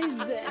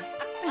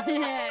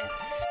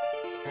axes.